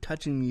overlaid with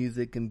touching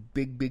music and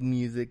big, big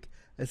music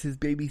as his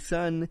baby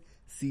son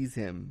sees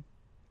him.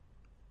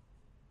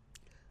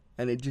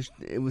 And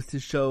it was to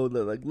show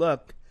that, like,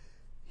 look,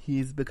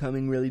 he's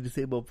becoming really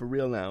disabled for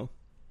real now.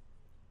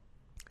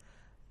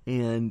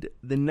 And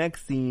the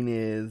next scene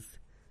is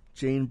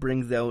Jane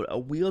brings out a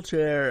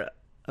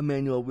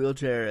manual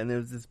wheelchair, and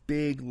there's this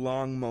big,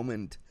 long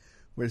moment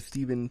where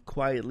Stephen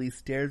quietly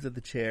stares at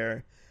the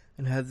chair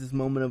and has this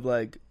moment of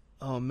like,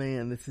 oh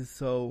man, this is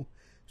so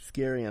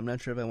scary. I'm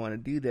not sure if I want to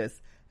do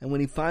this. And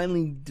when he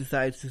finally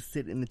decides to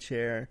sit in the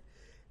chair,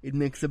 it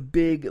makes a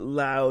big,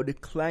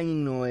 loud,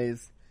 clanging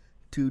noise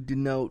to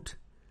denote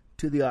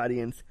to the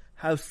audience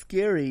how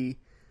scary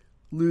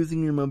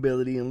losing your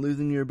mobility and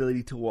losing your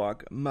ability to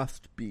walk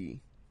must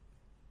be.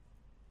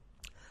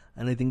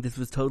 And I think this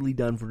was totally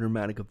done for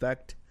dramatic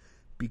effect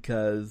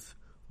because,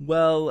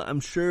 well,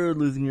 I'm sure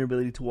losing your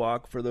ability to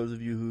walk, for those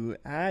of you who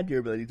had your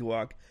ability to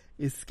walk,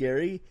 is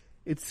scary.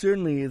 It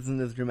certainly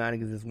isn't as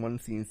dramatic as this one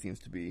scene seems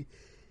to be.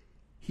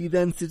 He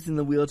then sits in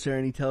the wheelchair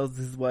and he tells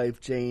his wife,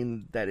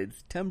 Jane, that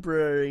it's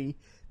temporary,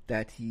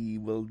 that he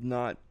will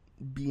not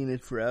be in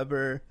it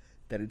forever,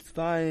 that it's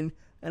fine.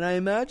 And I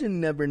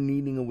imagine never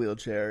needing a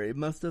wheelchair. It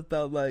must have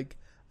felt like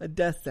a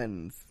death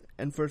sentence.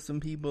 And for some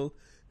people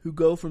who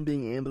go from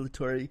being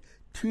ambulatory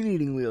to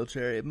needing a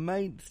wheelchair, it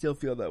might still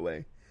feel that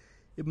way.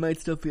 It might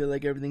still feel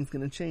like everything's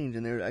going to change.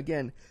 And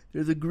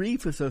there's a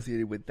grief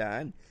associated with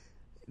that.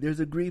 There's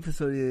a grief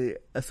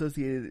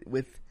associated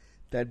with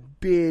that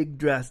big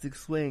drastic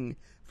swing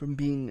from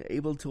being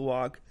able to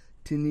walk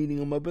to needing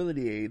a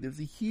mobility aid. There's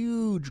a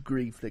huge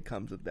grief that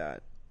comes with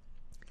that.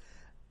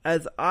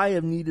 As I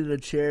have needed a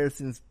chair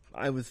since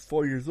I was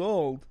 4 years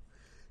old,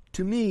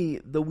 to me,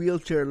 the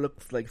wheelchair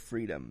looks like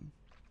freedom.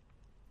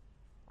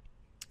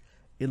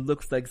 It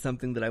looks like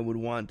something that I would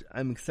want.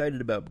 I'm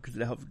excited about because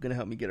it's going to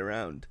help me get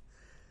around.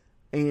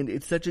 And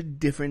it's such a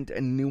different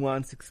and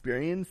nuanced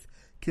experience,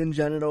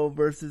 congenital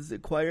versus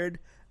acquired,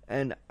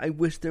 and I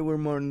wish there were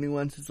more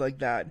nuances like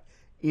that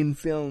in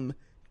film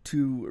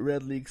to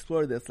readily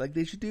explore this. Like,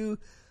 they should do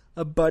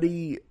a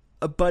buddy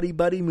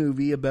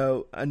movie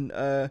about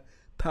a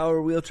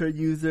power wheelchair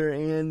user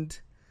and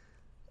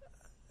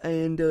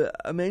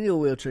a manual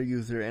wheelchair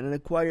user and an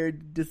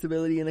acquired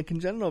disability and a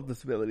congenital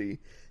disability.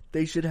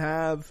 They should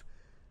have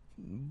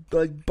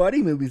like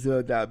buddy movies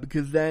about that,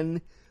 because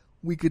then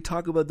we could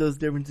talk about those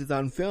differences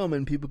on film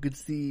and people could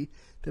see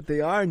that they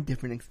are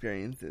different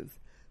experiences.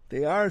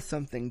 They are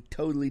something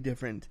totally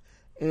different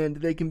and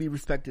they can be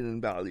respected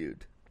and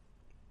valued.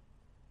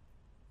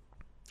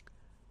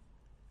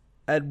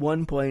 At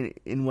one point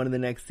in one of the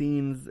next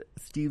scenes,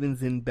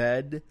 Stephen's in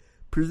bed.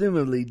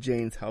 Presumably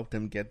Jane's helped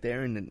him get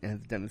there and has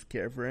done his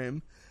care for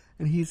him.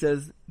 And he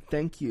says,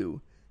 "Thank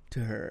you,"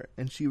 to her.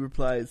 And she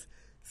replies,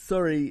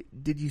 "Sorry,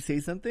 did you say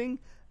something?"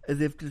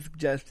 As if to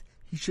suggest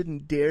he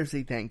shouldn't dare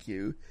say thank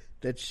you,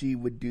 that she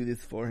would do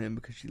this for him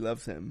because she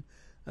loves him.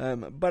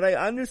 But I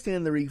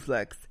understand the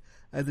reflex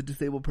as a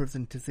disabled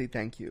person to say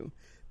thank you,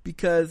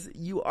 because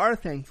you are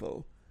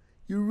thankful.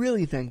 You're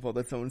really thankful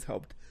that someone's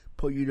helped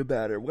put you to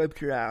bed or wiped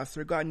your ass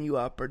or gotten you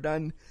up or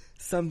done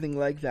something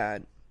like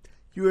that.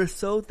 You are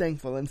so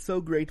thankful and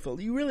so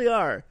grateful. You really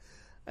are.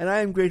 And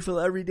I am grateful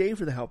every day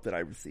for the help that I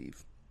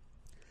receive.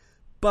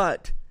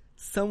 But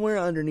somewhere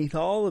underneath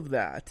all of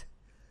that,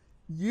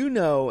 you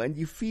know and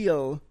you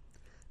feel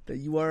that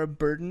you are a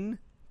burden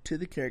to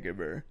the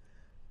caregiver.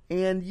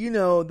 And you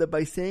know that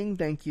by saying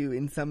thank you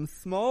in some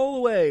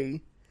small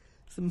way,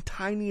 some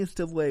tiniest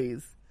of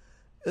ways,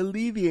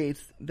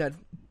 alleviates that...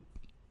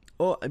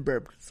 Oh, I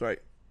burped. Sorry.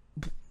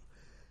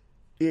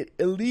 It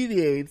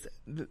alleviates...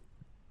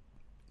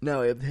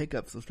 No, I have the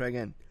hiccups. Let's try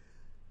again.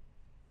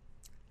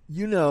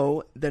 you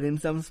know that in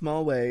some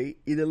small way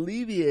it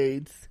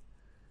alleviates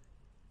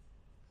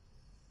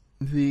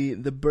the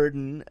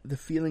burden, the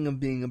feeling of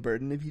being a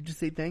burden, if you just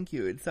say thank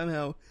you. It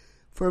somehow,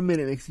 for a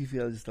minute, makes you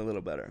feel just a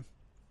little better.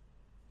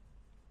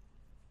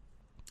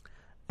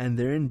 And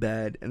they're in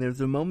bed, and there's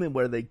a moment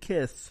where they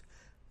kiss,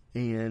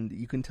 and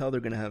you can tell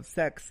they're going to have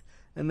sex,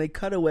 and they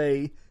cut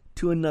away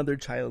to another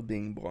child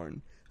being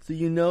born. So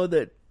you know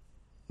that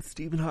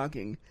Stephen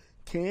Hawking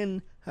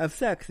can have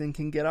sex and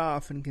can get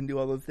off and can do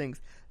all those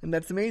things. And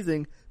that's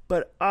amazing.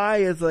 But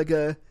I, as like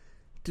a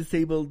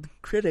disabled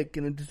critic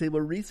and a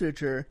disabled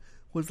researcher,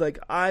 was like,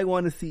 I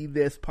want to see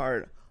this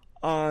part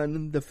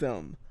on the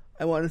film.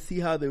 I want to see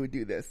how they would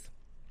do this.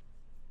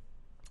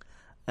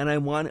 And I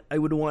would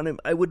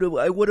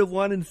have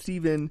wanted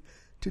Stephen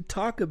to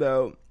talk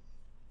about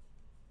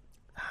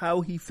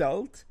how he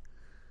felt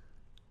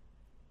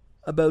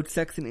about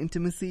sex and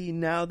intimacy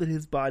now that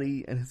his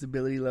body and his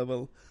ability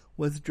level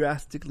was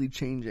drastically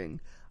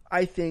changing.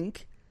 I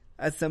think,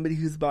 as somebody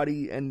whose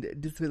body and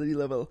disability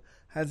level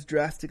has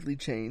drastically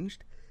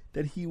changed,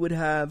 that he would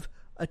have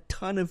a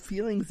ton of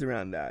feelings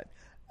around that,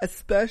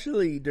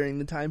 especially during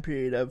the time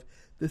period of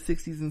the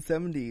 60s and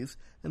 70s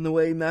and the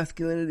way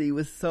masculinity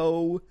was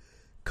so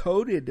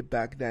coded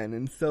back then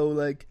and so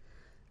like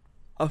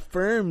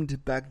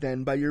affirmed back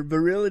then by your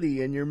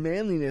virility and your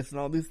manliness and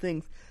all these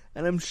things.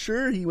 And I'm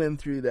sure he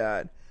went through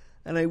that.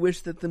 And I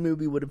wish that the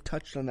movie would have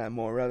touched on that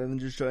more rather than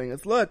just showing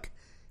us, look,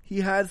 he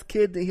has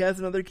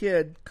another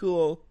kid.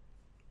 Cool.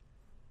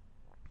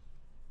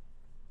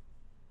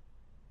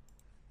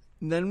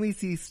 And then we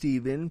see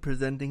Stephen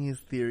presenting his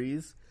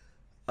theories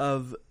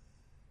of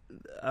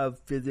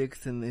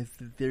physics and his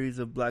theories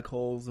of black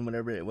holes and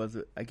whatever it was.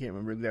 I can't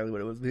remember exactly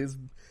what it was. But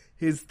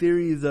his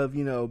theories of,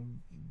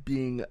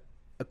 being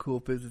a cool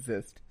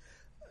physicist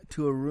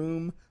to a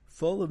room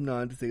full of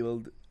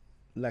non-disabled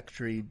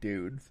lectury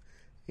dudes.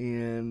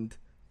 And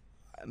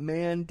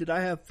man, did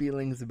I have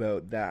feelings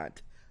about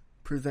that.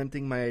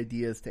 Presenting my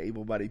ideas to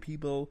able-bodied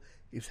people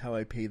is how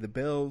I pay the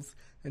bills,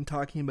 and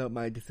talking about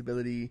my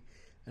disability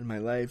and my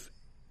life.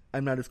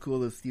 I'm not as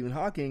cool as Stephen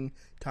Hawking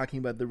talking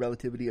about the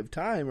relativity of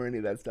time or any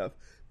of that stuff,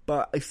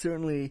 but I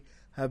certainly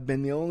have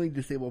been the only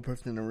disabled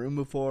person in a room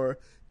before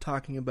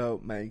talking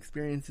about my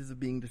experiences of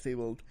being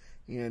disabled,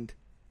 and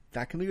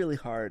that can be really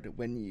hard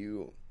when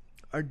you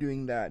are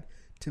doing that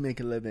to make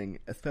a living,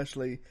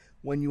 especially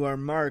when you are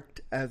marked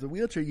as a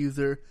wheelchair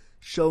user,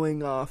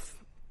 showing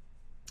off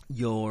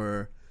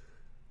your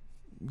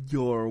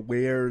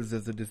wares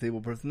as a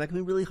disabled person. That can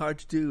be really hard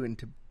to do and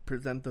to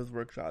present those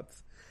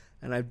workshops.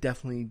 And I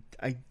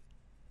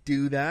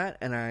do that,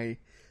 and I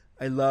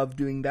love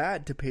doing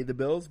that to pay the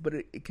bills, but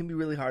it can be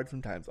really hard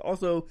sometimes.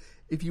 Also,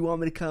 if you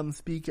want me to come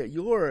speak at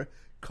your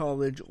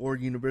college or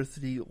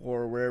university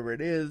or wherever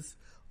it is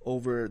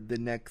over the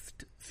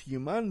next few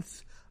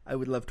months, I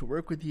would love to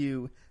work with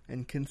you,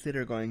 and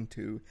consider going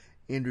to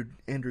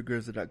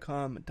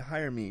andrewgurza.com to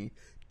hire me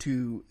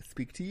to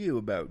speak to you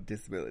about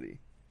disability.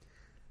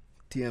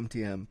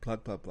 TM,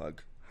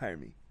 plug. Hire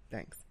me.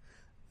 Thanks.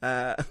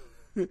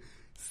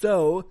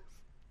 So,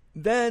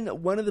 then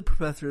one of the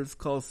professors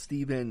calls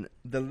Stephen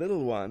the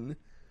little one,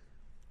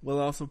 while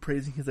also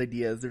praising his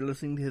ideas. They're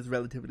listening to his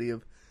relativity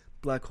of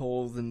black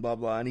holes and blah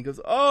blah, and he goes,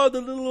 "Oh,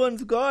 the little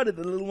one's got it.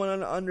 The little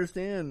one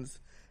understands."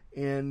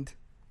 And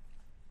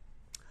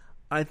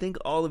I think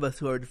all of us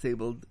who are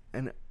disabled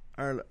and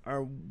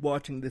are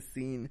watching this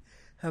scene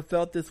have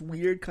felt this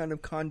weird kind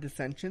of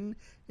condescension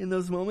in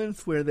those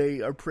moments where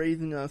they are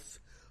praising us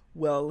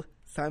while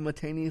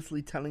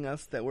simultaneously telling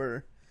us that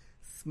we're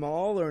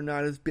small or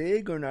not as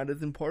big or not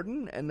as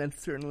important, and that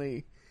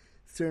certainly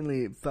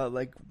felt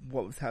like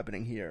what was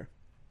happening here.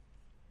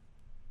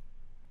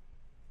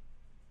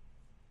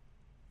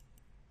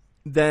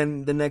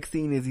 Then the next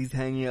scene is he's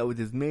hanging out with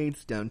his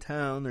mates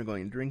downtown. They're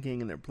going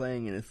drinking and they're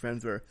playing, and his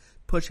friends are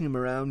pushing him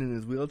around in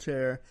his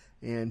wheelchair,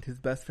 and his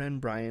best friend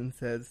Brian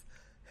says,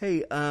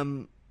 "Hey,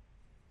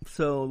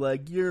 so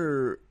like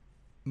your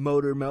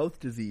motor mouth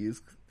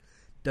disease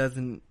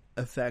doesn't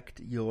affect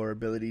your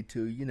ability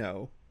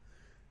to,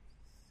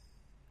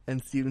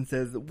 And Stephen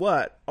says,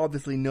 "What?"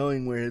 Obviously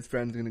knowing where his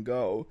friend's going to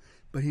go.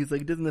 But he's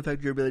like, "It doesn't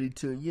affect your ability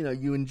to,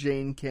 you and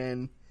Jane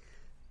can."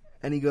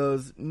 And he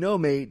goes, "No,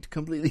 mate,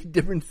 completely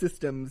different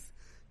systems.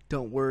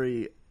 Don't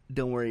worry,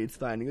 it's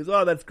fine." He goes,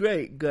 "Oh, that's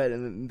great, good."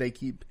 And then they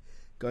keep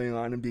going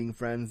on and being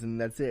friends, and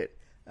that's it.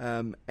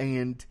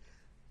 And,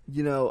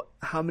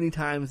 how many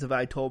times have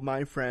I told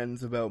my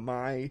friends about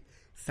my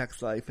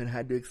sex life and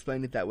had to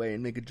explain it that way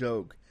and make a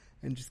joke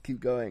and just keep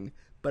going?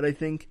 But I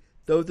think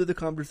those are the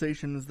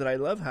conversations that I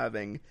love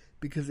having,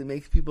 because it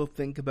makes people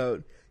think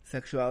about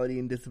sexuality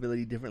and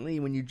disability differently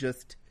when you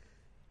just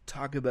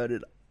talk about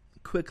it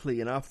quickly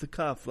and off the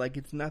cuff like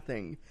it's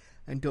nothing,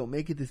 and don't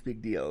make it this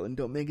big deal and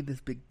don't make it this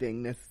big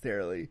thing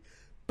necessarily.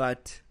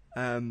 But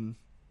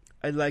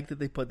I like that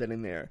they put that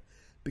in there,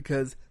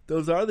 because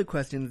those are the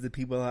questions that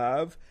people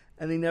have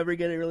and they never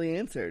get it really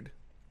answered.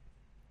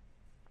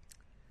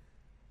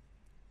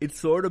 It's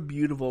sort of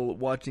beautiful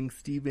watching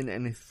Stephen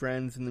and his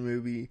friends in the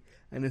movie,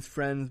 and his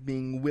friends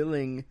being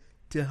willing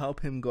to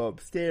help him go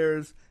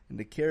upstairs and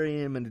to carry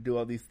him and to do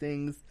all these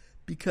things,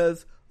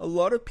 because a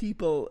lot of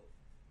people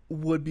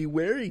would be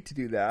wary to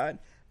do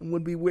that and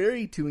would be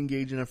wary to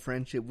engage in a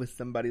friendship with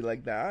somebody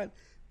like that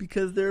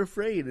because they're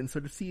afraid. And so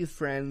to see his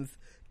friends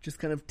just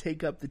kind of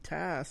take up the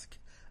task,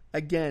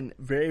 again,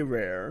 very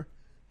rare,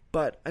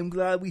 but I'm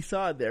glad we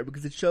saw it there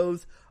because it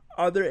shows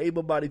other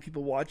able-bodied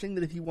people watching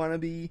that if you want to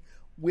be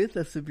with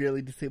a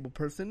severely disabled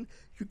person,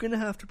 you're going to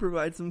have to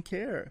provide some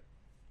care.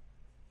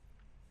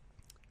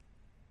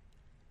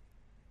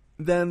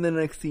 Then the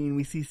next scene,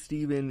 we see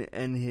Stephen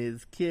and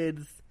his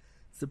kids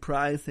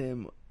surprise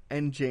him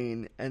and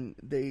Jane, and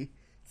they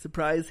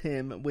surprise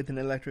him with an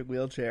electric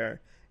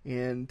wheelchair.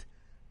 And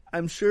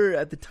I'm sure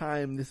at the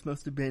time this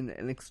must have been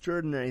an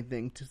extraordinary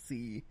thing to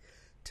see,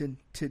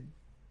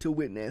 to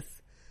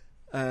witness.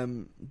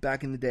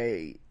 Back in the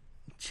day,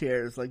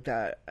 chairs like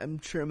that, I'm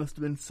sure it must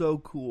have been so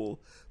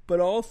cool. But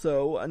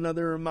also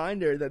another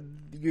reminder that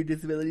your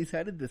disability is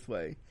headed this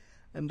way,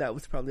 and that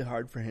was probably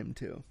hard for him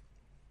too.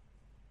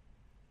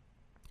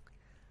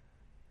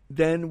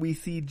 Then we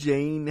see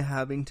Jane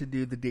having to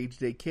do the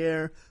day-to-day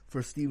care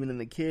for Stephen and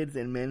the kids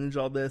and manage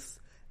all this,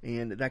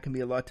 and that can be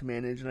a lot to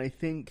manage. And I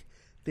think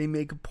they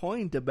make a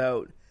point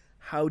about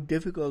how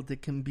difficult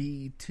it can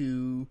be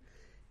to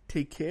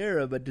take care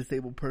of a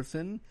disabled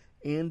person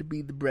and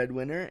be the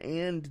breadwinner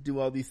and do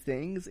all these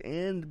things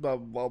and blah,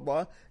 blah,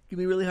 blah. It can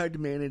be really hard to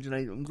manage, and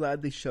I'm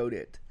glad they showed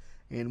it.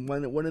 And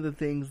one of the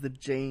things that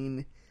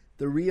Jane,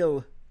 the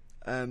real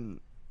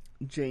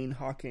Jane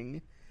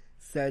Hawking,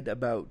 said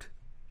about...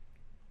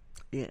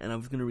 Yeah, and I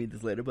was going to read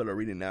this later, but I'll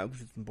read it now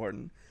because it's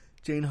important.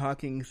 Jane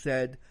Hawking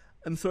said,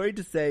 "I'm sorry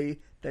to say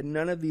that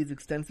none of these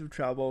extensive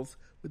travels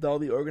with all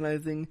the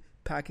organizing,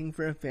 packing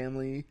for a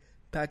family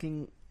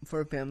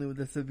with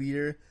a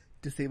severe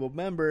disabled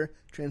member,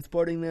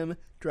 transporting them,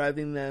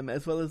 driving them,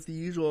 as well as the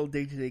usual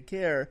day-to-day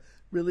care,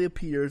 really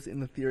appears in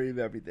the theory of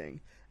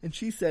everything." And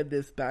she said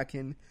this back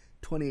in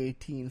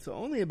 2018, so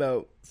only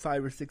about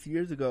 5 or 6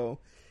 years ago.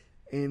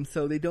 And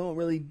so they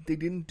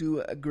didn't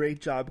do a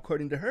great job,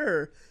 according to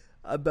her,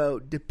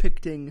 about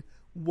depicting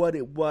what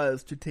it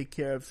was to take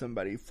care of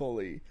somebody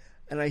fully.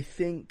 And I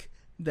think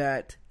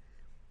that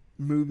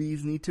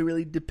movies need to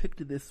really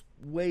depict this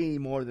way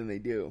more than they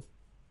do.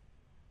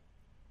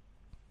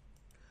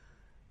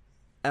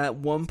 At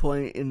one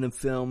point in the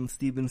film,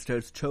 Stephen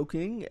starts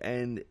choking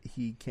and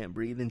he can't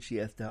breathe and she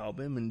has to help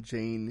him, and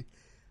Jane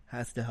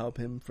has to help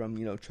him from,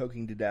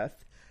 choking to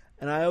death.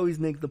 And I always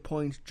make the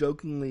point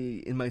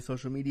jokingly in my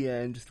social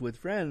media and just with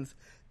friends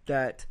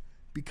that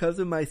because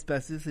of my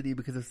spasticity,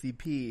 because of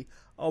CP,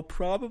 I'll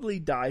probably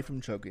die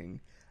from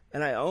choking.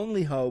 And I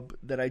only hope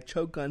that I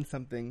choke on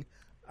something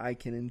I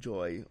can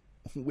enjoy.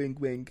 Wink,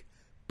 wink.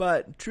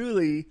 But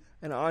truly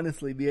and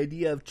honestly, the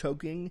idea of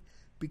choking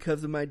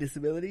because of my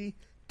disability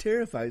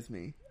terrifies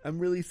me. I'm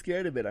really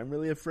scared of it. I'm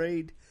really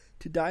afraid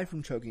to die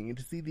from choking. And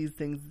to see these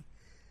things,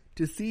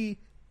 to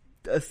see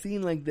a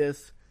scene like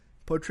this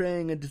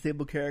portraying a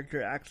disabled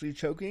character actually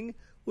choking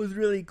was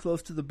really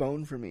close to the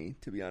bone for me,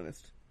 to be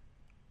honest.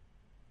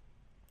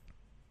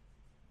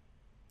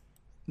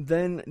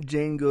 Then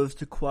Jane goes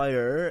to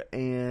choir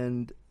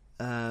and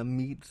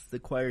meets the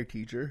choir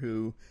teacher,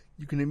 who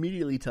you can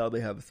immediately tell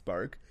they have a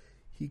spark.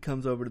 He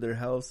comes over to their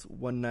house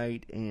one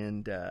night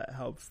and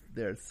helps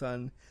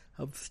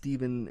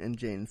Stephen and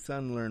Jane's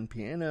son learn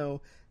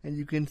piano, and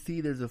you can see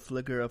there's a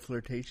flicker of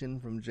flirtation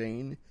from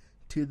Jane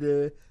to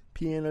the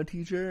piano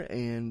teacher,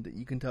 and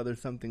you can tell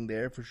there's something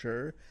there for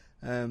sure.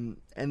 And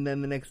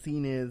then the next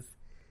scene is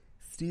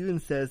Stephen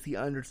says he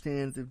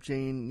understands if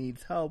Jane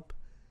needs help,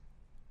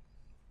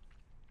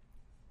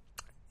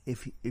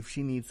 if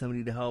she needs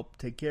somebody to help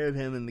take care of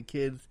him and the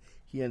kids,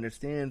 he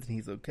understands and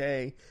he's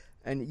okay.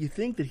 And you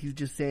think that he's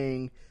just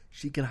saying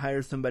she can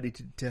hire somebody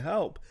to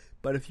help.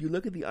 But if you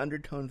look at the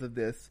undertones of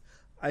this,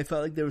 I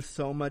felt like there was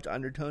so much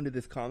undertone to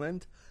this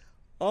comment,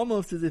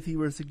 almost as if he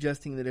were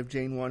suggesting that if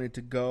Jane wanted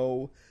to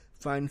go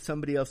find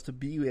somebody else to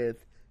be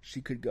with,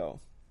 she could go.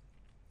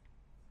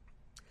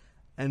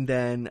 And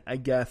then, I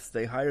guess,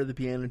 they hire the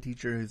piano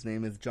teacher, whose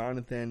name is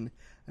Jonathan,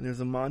 and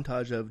there's a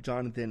montage of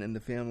Jonathan and the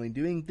family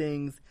doing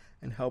things,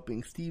 and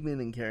helping Stephen,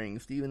 and carrying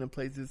Stephen in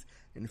places,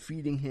 and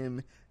feeding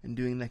him, and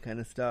doing that kind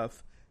of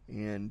stuff.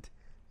 And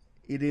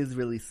it is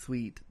really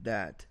sweet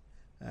that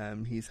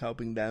he's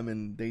helping them,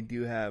 and they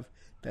do have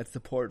that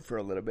support for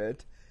a little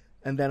bit.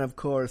 And then, of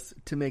course,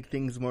 to make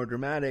things more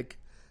dramatic,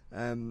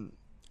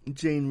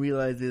 Jane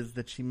realizes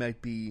that she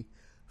might be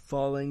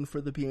falling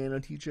for the piano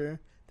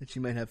teacher, that she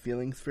might have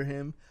feelings for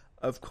him,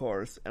 of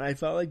course. And I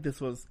felt like this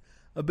was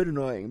a bit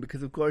annoying,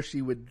 because of course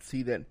she would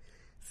see that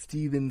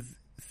Stephen's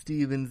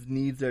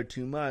needs are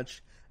too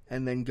much,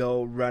 and then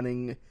go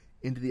running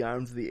into the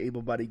arms of the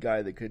able-bodied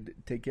guy that could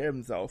take care of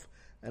himself.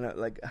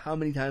 And how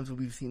many times have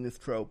we seen this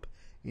trope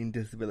in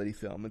disability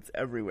film? It's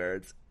everywhere.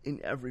 It's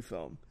in every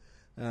film.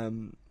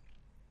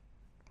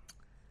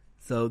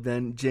 So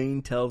then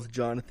Jane tells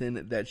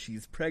Jonathan that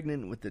she's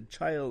pregnant with a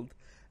child,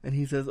 and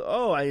he says,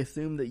 "Oh, I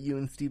assumed that you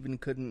and Stephen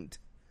couldn't."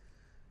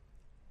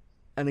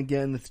 And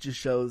again, this just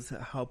shows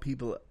how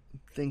people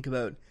think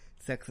about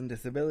sex and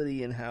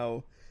disability and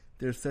how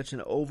there's such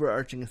an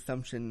overarching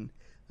assumption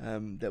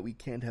that we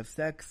can't have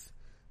sex.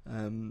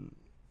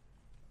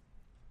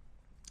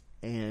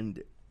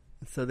 And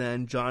so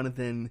then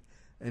Jonathan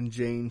and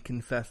Jane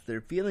confess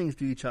their feelings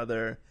to each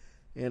other.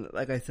 And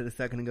like I said a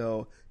second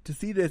ago, to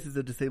see this as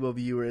a disabled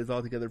viewer is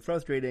altogether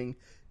frustrating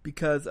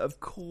because, of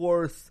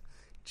course,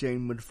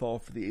 Jane would fall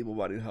for the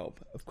able-bodied help.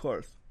 Of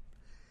course.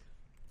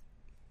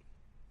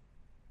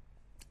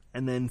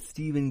 And then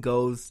Stephen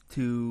goes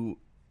to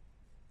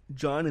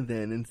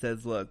Jonathan and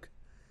says, look,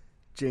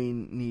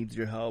 Jane needs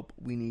your help.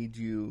 We need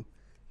you.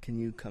 Can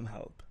you come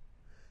help?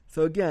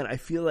 So again, I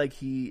feel like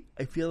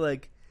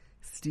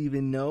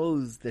Stephen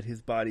knows that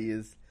his body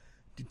is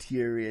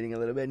deteriorating a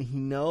little bit, and he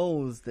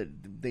knows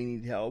that they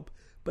need help,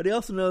 but he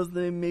also knows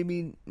that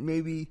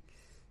maybe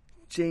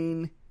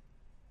Jane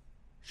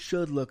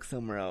should look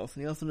somewhere else,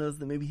 and he also knows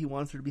that maybe he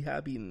wants her to be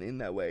happy in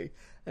that way.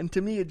 And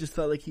to me, it just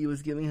felt like he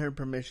was giving her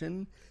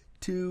permission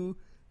to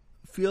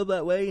feel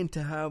that way and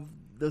to have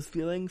those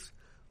feelings.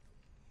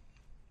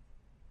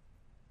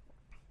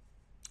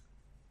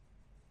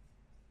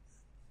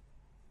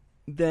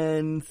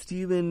 Then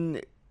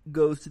Stephen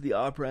goes to the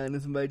opera and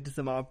is invited to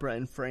some opera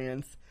in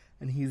France,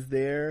 and he's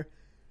there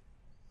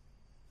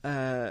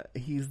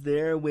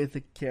with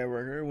a care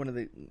worker,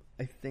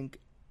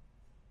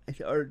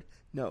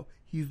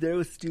 he's there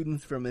with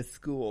students from his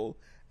school,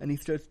 and he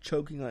starts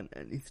choking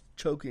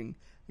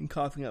and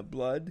coughing up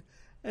blood.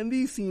 And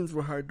these scenes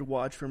were hard to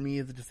watch for me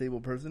as a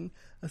disabled person,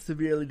 a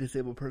severely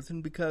disabled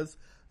person, because,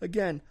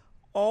 again,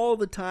 all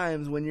the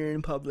times when you're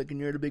in public and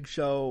you're at a big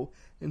show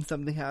and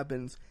something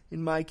happens,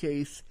 in my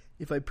case,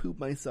 if I poop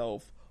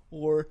myself,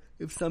 or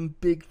if some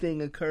big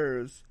thing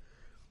occurs,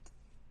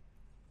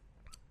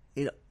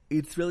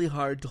 it's really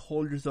hard to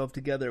hold yourself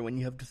together when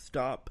you have to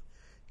stop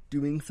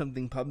doing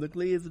something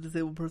publicly as a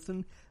disabled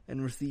person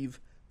and receive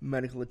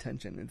medical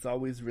attention. It's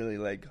always really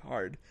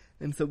hard.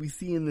 And so we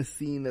see in this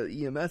scene that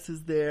EMS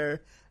is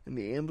there and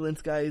the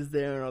ambulance guy is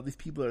there and all these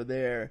people are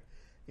there,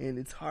 and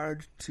it's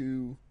hard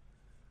to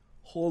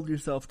hold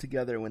yourself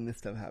together when this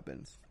stuff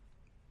happens.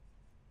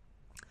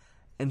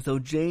 And so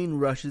Jane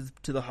rushes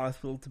to the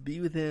hospital to be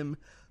with him.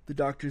 The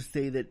doctors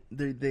say that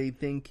they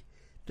think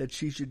that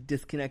she should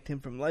disconnect him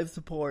from life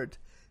support,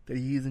 that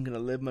he isn't going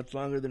to live much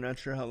longer. They're not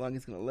sure how long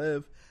he's going to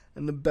live.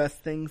 And the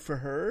best thing for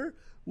her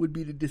would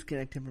be to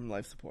disconnect him from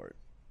life support.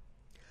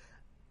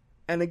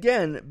 And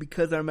again,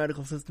 because our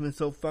medical system is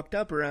so fucked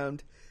up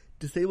around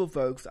disabled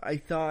folks, I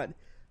thought,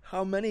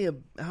 how many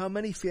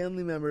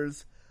family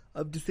members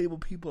of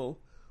disabled people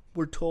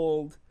were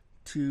told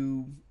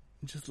to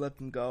just let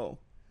them go?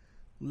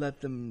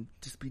 Let them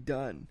just be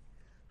done.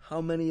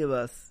 How many of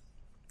us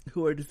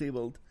who are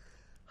disabled,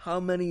 how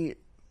many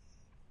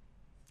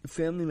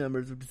family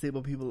members of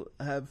disabled people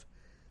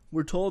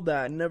were told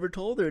that and never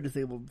told their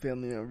disabled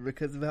family member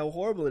because of how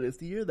horrible it is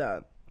to hear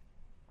that?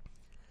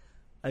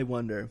 I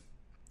wonder.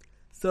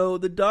 So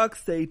the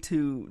docs say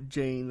to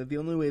Jane that the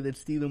only way that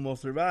Stephen will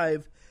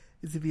survive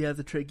is if he has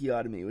a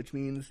tracheotomy, which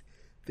means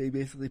they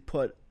basically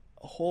put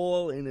a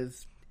hole in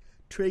his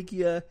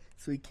trachea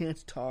so he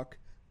can't talk,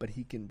 but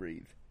he can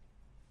breathe.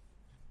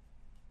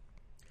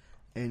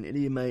 And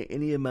any of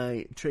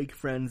my trach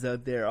friends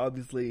out there,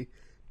 obviously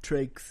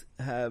trachs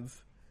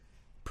have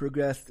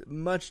progressed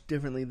much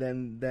differently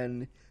than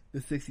the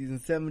 60s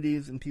and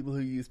 70s, and people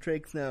who use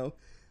trachs now,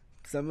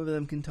 some of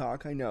them can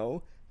talk, I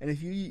know. And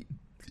if you're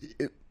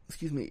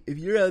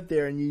out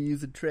there and you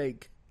use a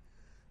trach,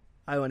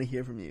 I want to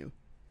hear from you.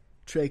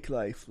 Trach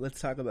life,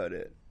 let's talk about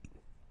it.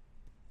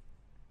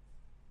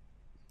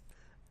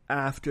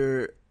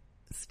 After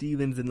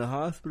Stephen's in the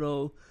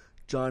hospital,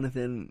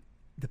 Jonathan,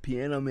 the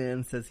piano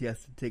man, says he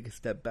has to take a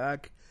step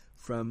back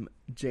from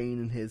Jane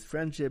and his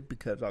friendship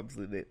because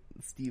obviously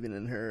Stephen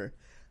and her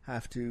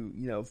have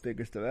to,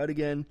 figure stuff out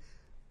again.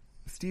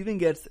 Stephen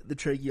gets the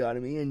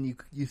tracheotomy, and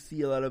you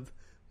see a lot of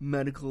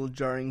medical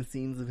jarring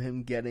scenes of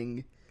him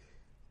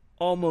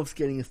almost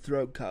getting his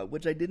throat cut,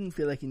 which I didn't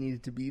feel like he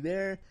needed to be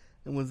there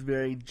and was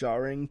very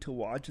jarring to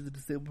watch as a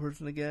disabled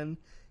person again.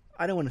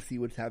 I don't want to see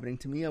what's happening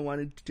to me. I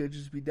wanted to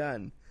just be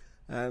done.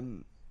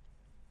 And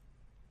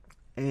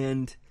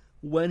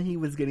when he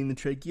was getting the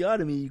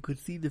tracheotomy, you could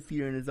see the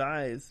fear in his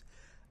eyes.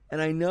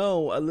 And I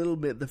know a little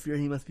bit the fear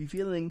he must be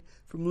feeling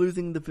from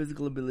losing the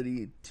physical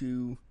ability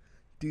to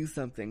do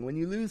something. When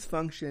you lose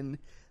function,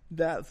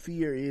 that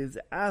fear is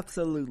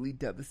absolutely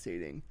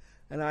devastating.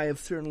 And I have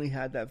certainly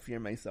had that fear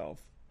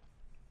myself.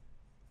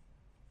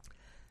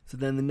 So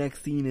then the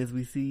next scene is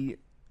we see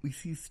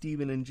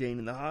Stephen and Jane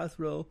in the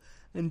hospital,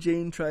 and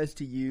Jane tries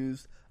to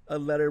use a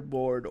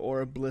letterboard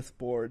or a bliss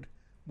board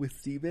with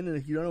Stephen. And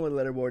if you don't know what a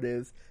letterboard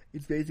is,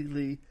 it's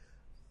basically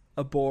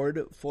a board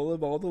full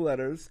of all the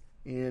letters,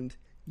 and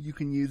you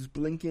can use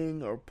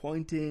blinking or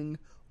pointing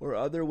or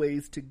other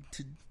ways to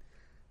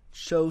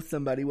show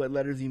somebody what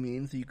letters you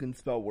mean so you can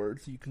spell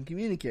words, so you can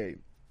communicate.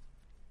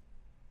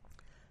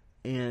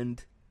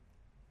 And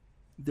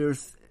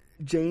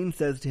Jane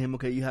says to him,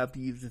 okay, you have to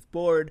use this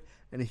board,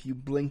 and if you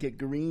blink it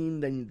green,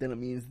 then it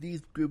means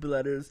these group of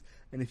letters,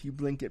 and if you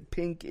blink it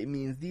pink, it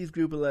means these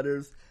group of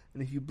letters,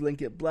 and if you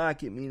blink it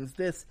black, it means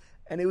this.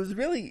 And it was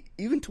really,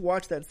 even to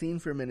watch that scene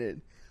for a minute,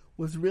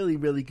 was really,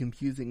 really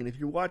confusing. And if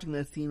you're watching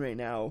that scene right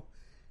now,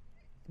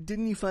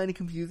 didn't you find it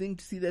confusing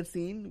to see that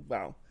scene?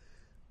 Wow.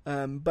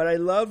 But I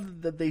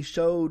love that they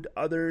showed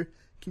other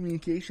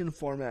communication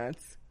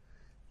formats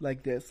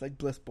like this, like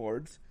bliss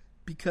boards,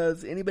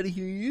 because anybody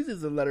who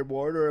uses a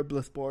letterboard or a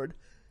bliss board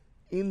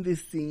in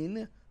this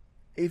scene,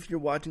 if you're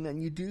watching that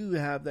and you do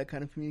have that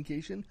kind of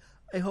communication,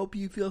 I hope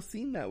you feel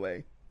seen that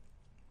way.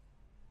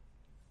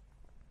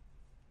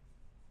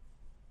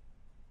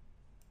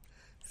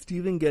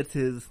 Stephen gets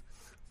his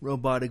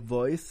robotic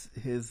voice,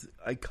 his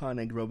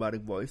iconic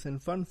robotic voice,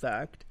 and fun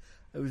fact,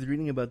 I was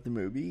reading about the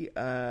movie,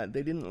 they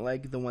didn't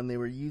like the one they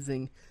were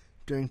using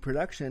during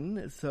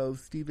production, so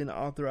Stephen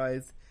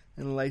authorized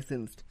and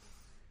licensed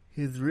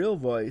his real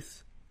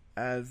voice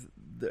as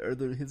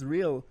his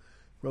real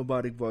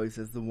robotic voice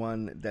as the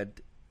one that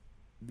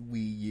they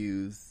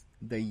use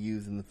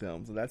in the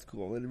film. So that's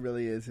cool. It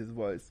really is his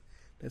voice.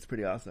 That's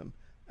pretty awesome.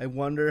 I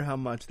wonder how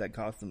much that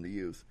cost him to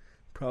use.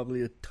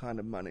 Probably a ton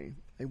of money.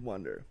 I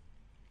wonder.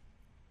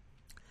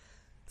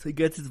 So he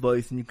gets his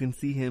voice, and you can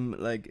see him,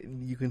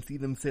 you can see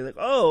them say,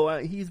 oh,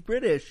 he's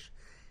British.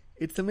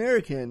 It's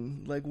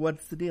American.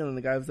 What's the deal? And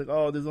the guy was like,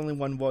 oh, there's only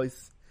one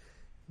voice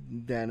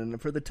then.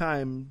 And for the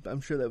time,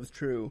 I'm sure that was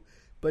true.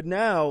 But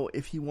now,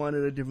 if he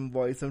wanted a different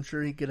voice, I'm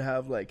sure he could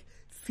have,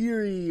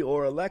 Siri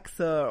or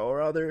Alexa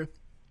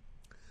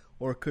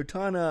or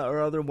Cortana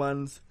or other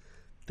ones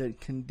that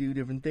can do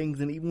different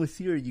things. And even with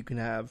Siri, you can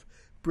have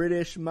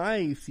British.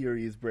 My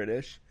Siri is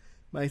British.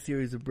 My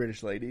Siri is a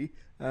British lady.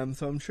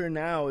 So I'm sure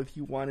now, if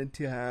you wanted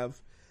to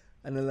have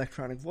an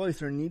electronic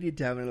voice or needed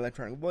to have an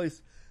electronic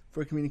voice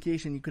for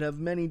communication, you could have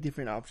many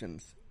different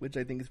options, which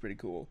I think is pretty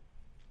cool.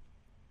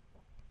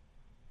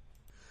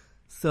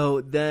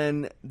 So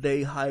then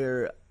they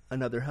hire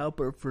another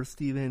helper for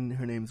Stephen.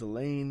 Her name's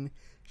Elaine.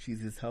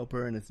 She's his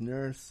helper and his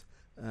nurse.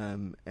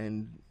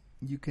 And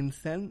you can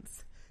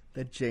sense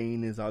that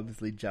Jane is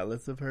obviously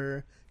jealous of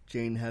her.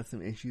 Jane has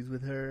some issues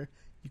with her.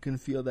 You can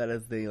feel that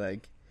as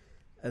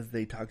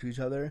they talk to each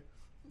other.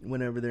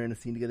 Whenever they're in a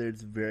scene together,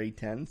 it's very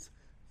tense.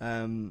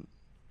 And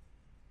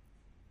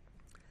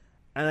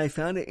I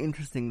found it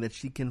interesting that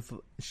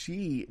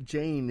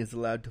Jane is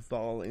allowed to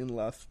fall in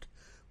lust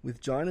with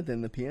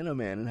Jonathan, the piano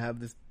man, and have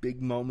this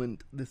big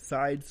moment, this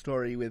side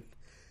story with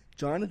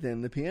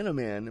Jonathan, the piano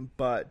man,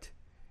 but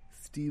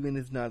Stephen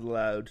is not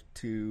allowed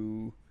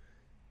to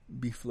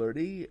be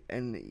flirty,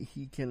 and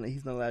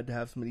he's not allowed to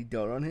have somebody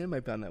dote on him. I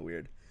found that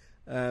weird.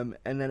 And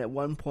then at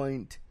one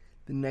point,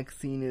 the next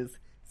scene is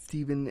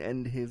Stephen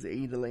and his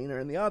aide Elaine are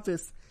in the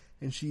office,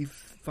 and she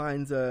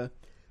finds a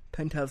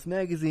Penthouse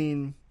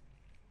magazine,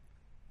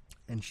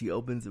 and she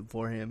opens it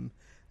for him,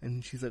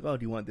 and she's like, oh,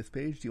 do you want this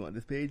page? Do you want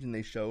this page? And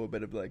they show a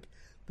bit of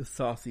the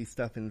saucy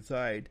stuff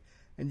inside,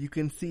 and you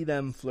can see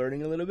them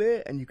flirting a little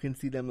bit, and you can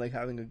see them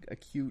having a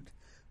cute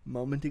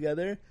moment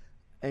together,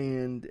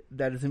 and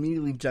that is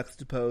immediately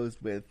juxtaposed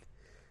with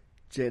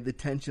the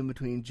tension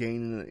between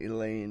Jane and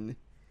Elaine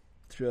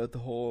throughout the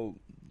whole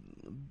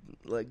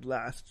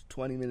last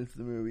 20 minutes of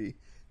the movie.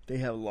 They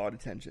have a lot of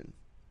tension.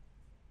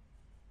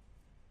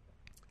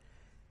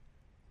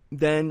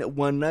 Then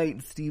one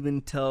night,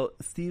 Stephen tells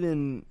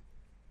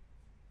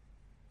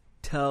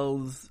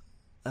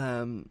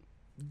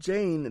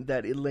Jane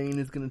that Elaine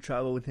is going to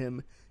travel with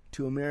him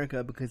to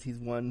America because he's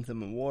won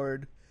some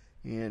award,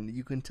 and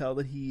you can tell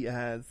that he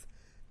has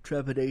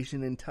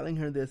trepidation in telling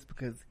her this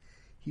because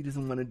he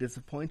doesn't want to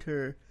disappoint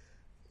her.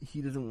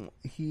 He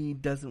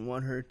doesn't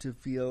want her to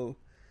feel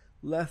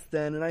less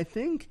than, and I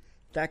think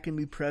that can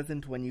be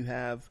present when you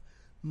have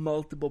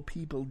multiple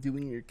people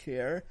doing your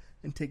care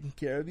and taking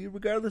care of you,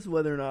 regardless of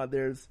whether or not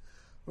there's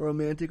a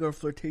romantic or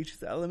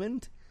flirtatious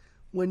element.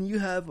 When you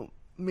have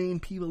main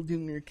people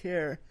doing your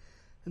care,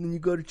 and then you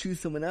go to choose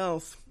someone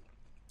else,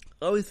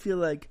 I always feel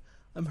like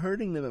I'm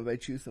hurting them if I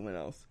choose someone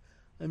else.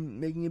 I'm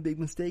making a big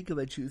mistake if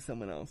I choose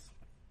someone else.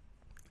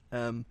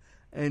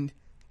 And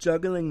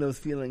juggling those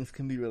feelings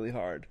can be really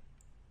hard.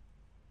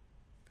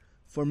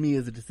 For me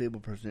as a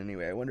disabled person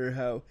anyway. I wonder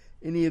how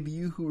any of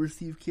you who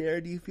receive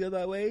care, do you feel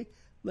that way?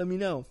 Let me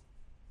know.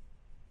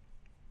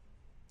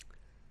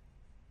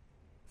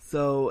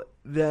 So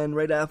then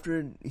right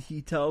after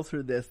he tells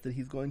her this, that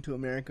he's going to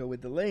America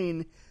with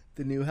Elaine,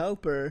 the new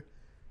helper,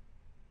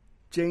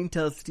 Jane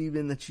tells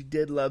Stephen that she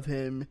did love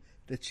him,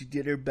 that she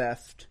did her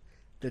best,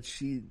 that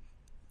she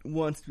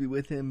wants to be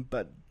with him,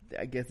 but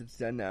I guess it's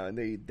done now, and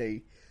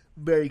they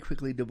very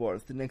quickly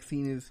divorce. The next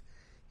scene is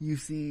you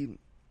see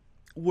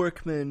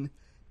workmen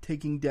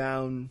taking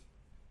down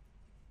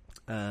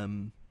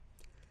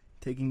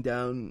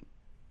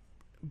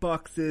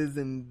boxes,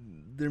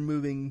 and they're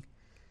moving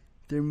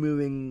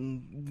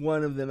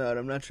one of them out.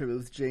 I'm not sure if it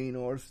was Jane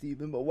or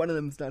Stephen, but one of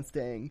them's not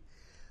staying.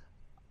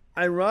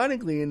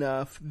 Ironically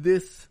enough,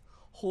 this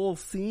whole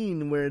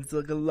scene where it's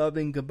like a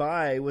loving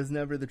goodbye was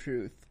never the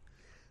truth.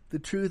 the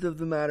truth of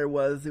the matter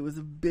was it was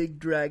a big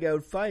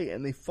drag-out fight,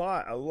 and they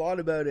fought a lot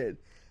about it.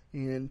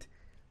 And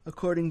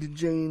according to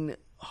Jane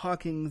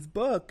Hawking's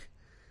book,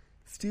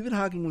 Stephen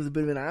Hawking was a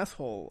bit of an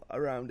asshole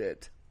around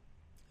it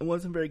and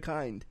wasn't very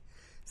kind.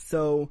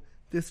 So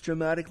this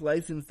dramatic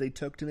license they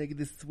took to make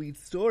this sweet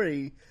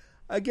story,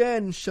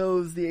 again,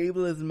 shows the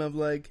ableism of,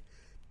 like,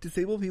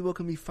 disabled people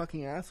can be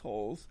fucking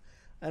assholes.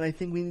 And I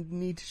think we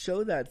need to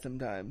show that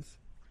sometimes.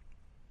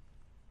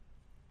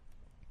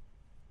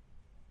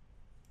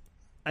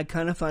 I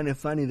kind of find it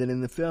funny that in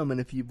the film, and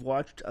if you've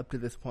watched up to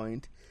this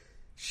point,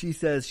 she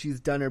says she's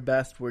done her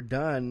best, we're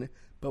done.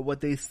 But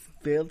what they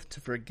failed to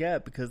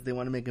forget, because they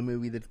want to make a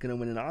movie that's going to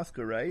win an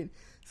Oscar, right?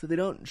 So they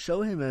don't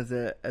show him as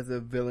a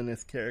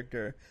villainous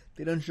character.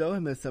 They don't show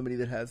him as somebody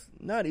that has,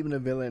 not even a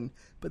villain,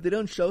 but they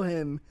don't show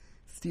him,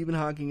 Stephen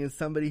Hawking, as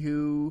somebody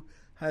who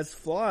has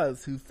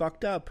flaws, who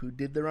fucked up, who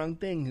did the wrong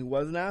thing, who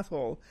was an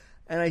asshole.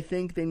 And I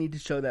think they need to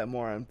show that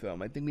more on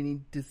film. I think we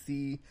need to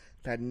see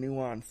that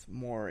nuance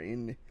more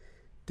in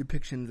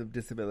depictions of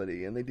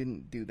disability, and they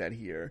didn't do that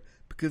here,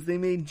 because they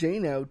made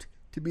Jane out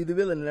to be the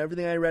villain, and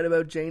everything I read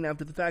about Jane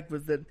after the fact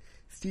was that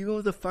Stephen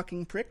was a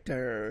fucking prick to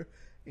her,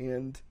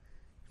 and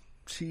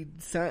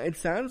it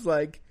sounds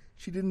like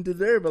she didn't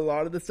deserve a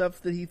lot of the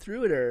stuff that he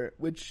threw at her,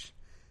 which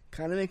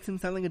kind of makes him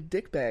sound like a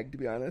dickbag, to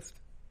be honest.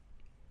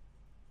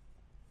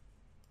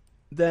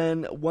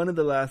 Then one of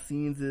the last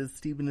scenes is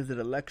Stephen is at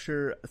a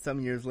lecture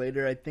some years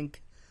later. I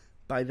think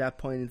by that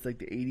point it's like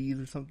the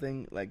 80s or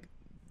something,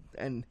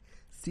 and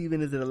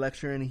Stephen is at a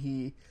lecture and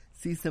he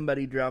sees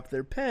somebody drop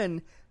their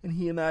pen, and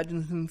he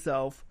imagines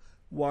himself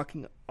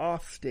walking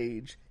off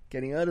stage,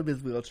 getting out of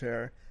his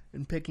wheelchair,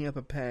 and picking up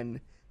a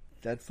pen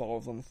that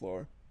falls on the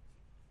floor.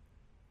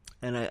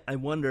 And I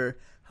wonder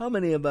how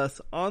many of us,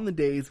 on the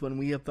days when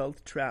we have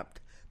felt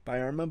trapped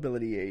by our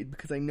mobility aid,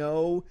 because I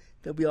know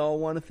that we all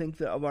want to think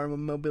that our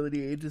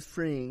mobility aid is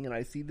freeing, and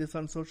I see this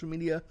on social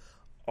media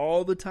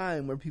all the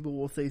time where people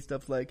will say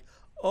stuff like,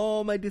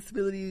 oh, my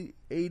disability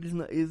aid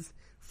is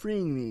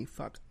freeing me.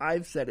 Fuck,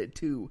 I've said it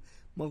too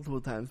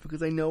multiple times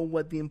because I know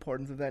what the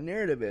importance of that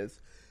narrative is.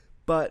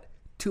 But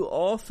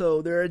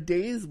there are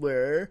days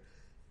where,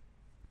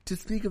 to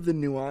speak of the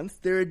nuance,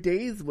 there are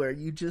days where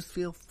you just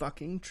feel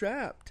fucking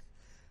trapped.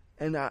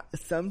 And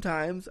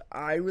sometimes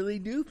I really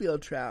do feel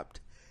trapped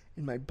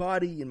in my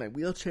body, in my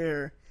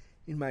wheelchair,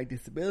 in my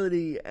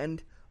disability,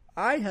 and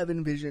I have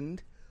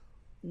envisioned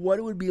what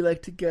it would be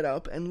like to get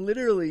up and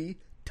literally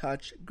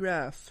touch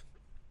grass.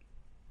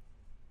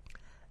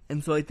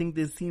 And so I think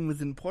this scene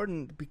was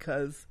important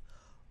because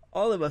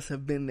all of us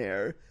have been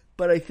there,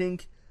 but I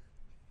think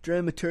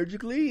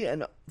dramaturgically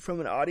and from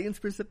an audience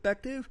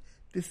perspective,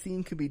 this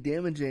scene could be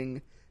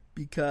damaging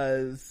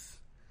because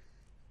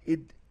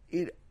it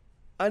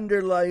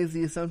underlies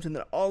the assumption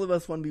that all of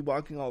us want to be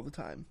walking all the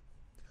time.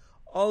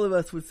 All of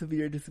us with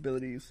severe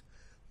disabilities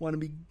want to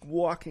be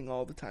walking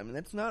all the time, and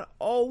that's not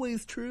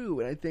always true.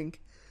 And I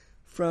think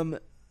from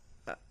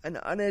an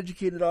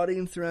uneducated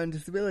audience around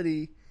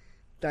disability,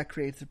 that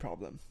creates a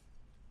problem.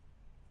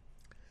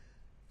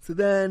 So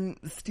then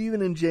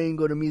Stephen and Jane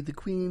go to meet the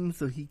Queen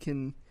so he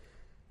can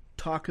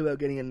talk about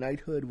getting a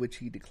knighthood, which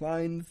he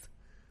declines.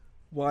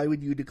 Why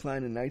would you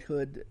decline a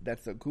knighthood?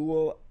 That's so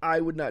cool. I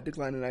would not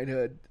decline a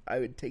knighthood. I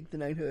would take the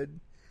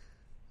knighthood.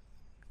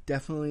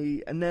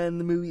 Definitely. And then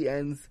the movie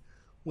ends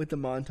with a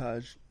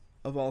montage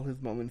of all his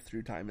moments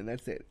through time, and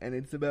that's it. And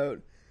it's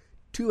about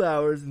 2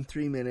 hours and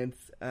 3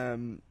 minutes,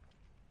 and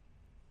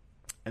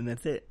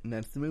that's it. And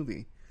that's the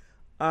movie.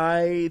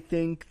 I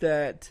think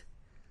that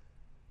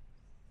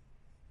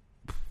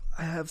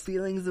I have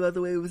feelings about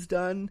the way it was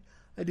done.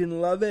 I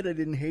didn't love it. I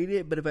didn't hate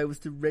it. But if I was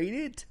to rate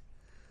it,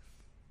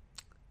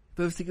 if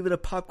I was to give it a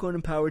Popcorn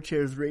and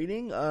Powerchairs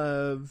rating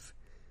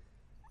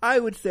I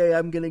would say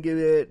I'm going to give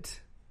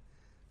it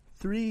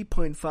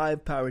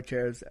 3.5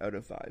 Powerchairs out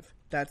of 5.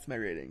 That's my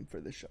rating for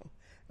the show.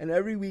 And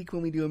every week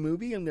when we do a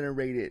movie, I'm going to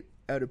rate it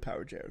out of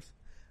Powerchairs.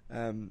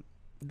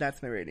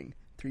 That's my rating.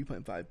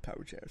 3.5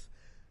 Powerchairs.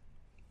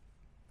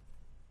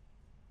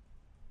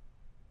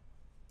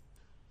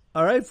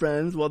 Alright,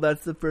 friends. Well,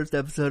 that's the first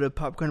episode of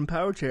Popcorn and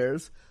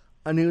Powerchairs,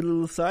 a new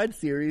little side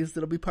series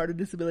that'll be part of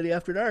Disability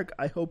After Dark.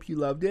 I hope you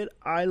loved it.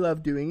 I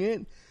love doing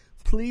it.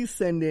 Please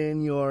send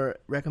in your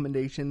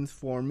recommendations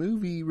for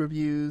movie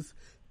reviews,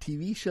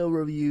 TV show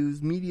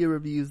reviews, media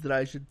reviews that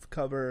I should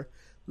cover.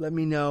 Let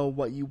me know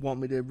what you want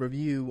me to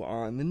review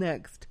on the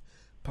next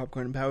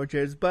Popcorn and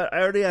Powerchairs. But I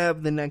already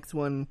have the next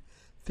one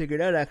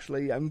figured out,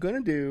 actually. I'm going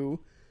to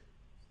do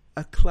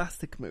a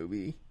classic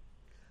movie.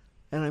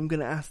 And I'm going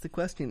to ask the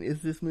question,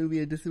 is this movie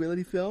a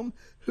disability film?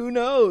 Who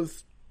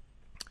knows?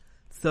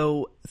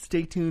 So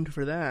stay tuned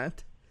for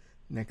that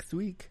next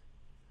week.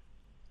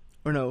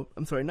 Or no,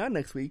 I'm sorry, not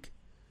next week.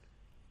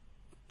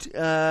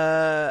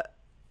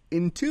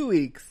 In 2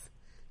 weeks.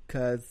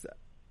 Because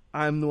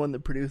I'm the one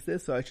that produced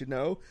this, so I should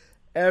know.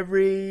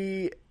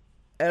 Every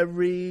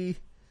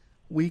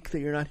week that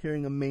you're not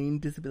hearing a main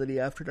Disability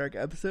After Dark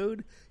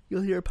episode,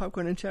 you'll hear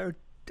Popcorn and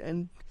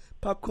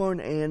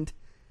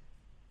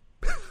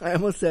I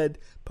almost said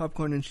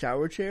Popcorn and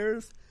Shower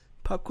Chairs,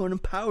 Popcorn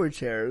and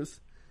Powerchairs,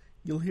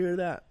 you'll hear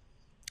that.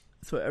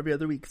 So every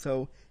other week.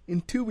 So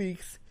in 2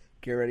 weeks,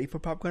 get ready for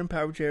Popcorn and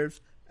Powerchairs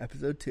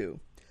episode 2.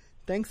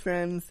 Thanks,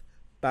 friends.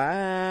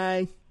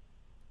 Bye.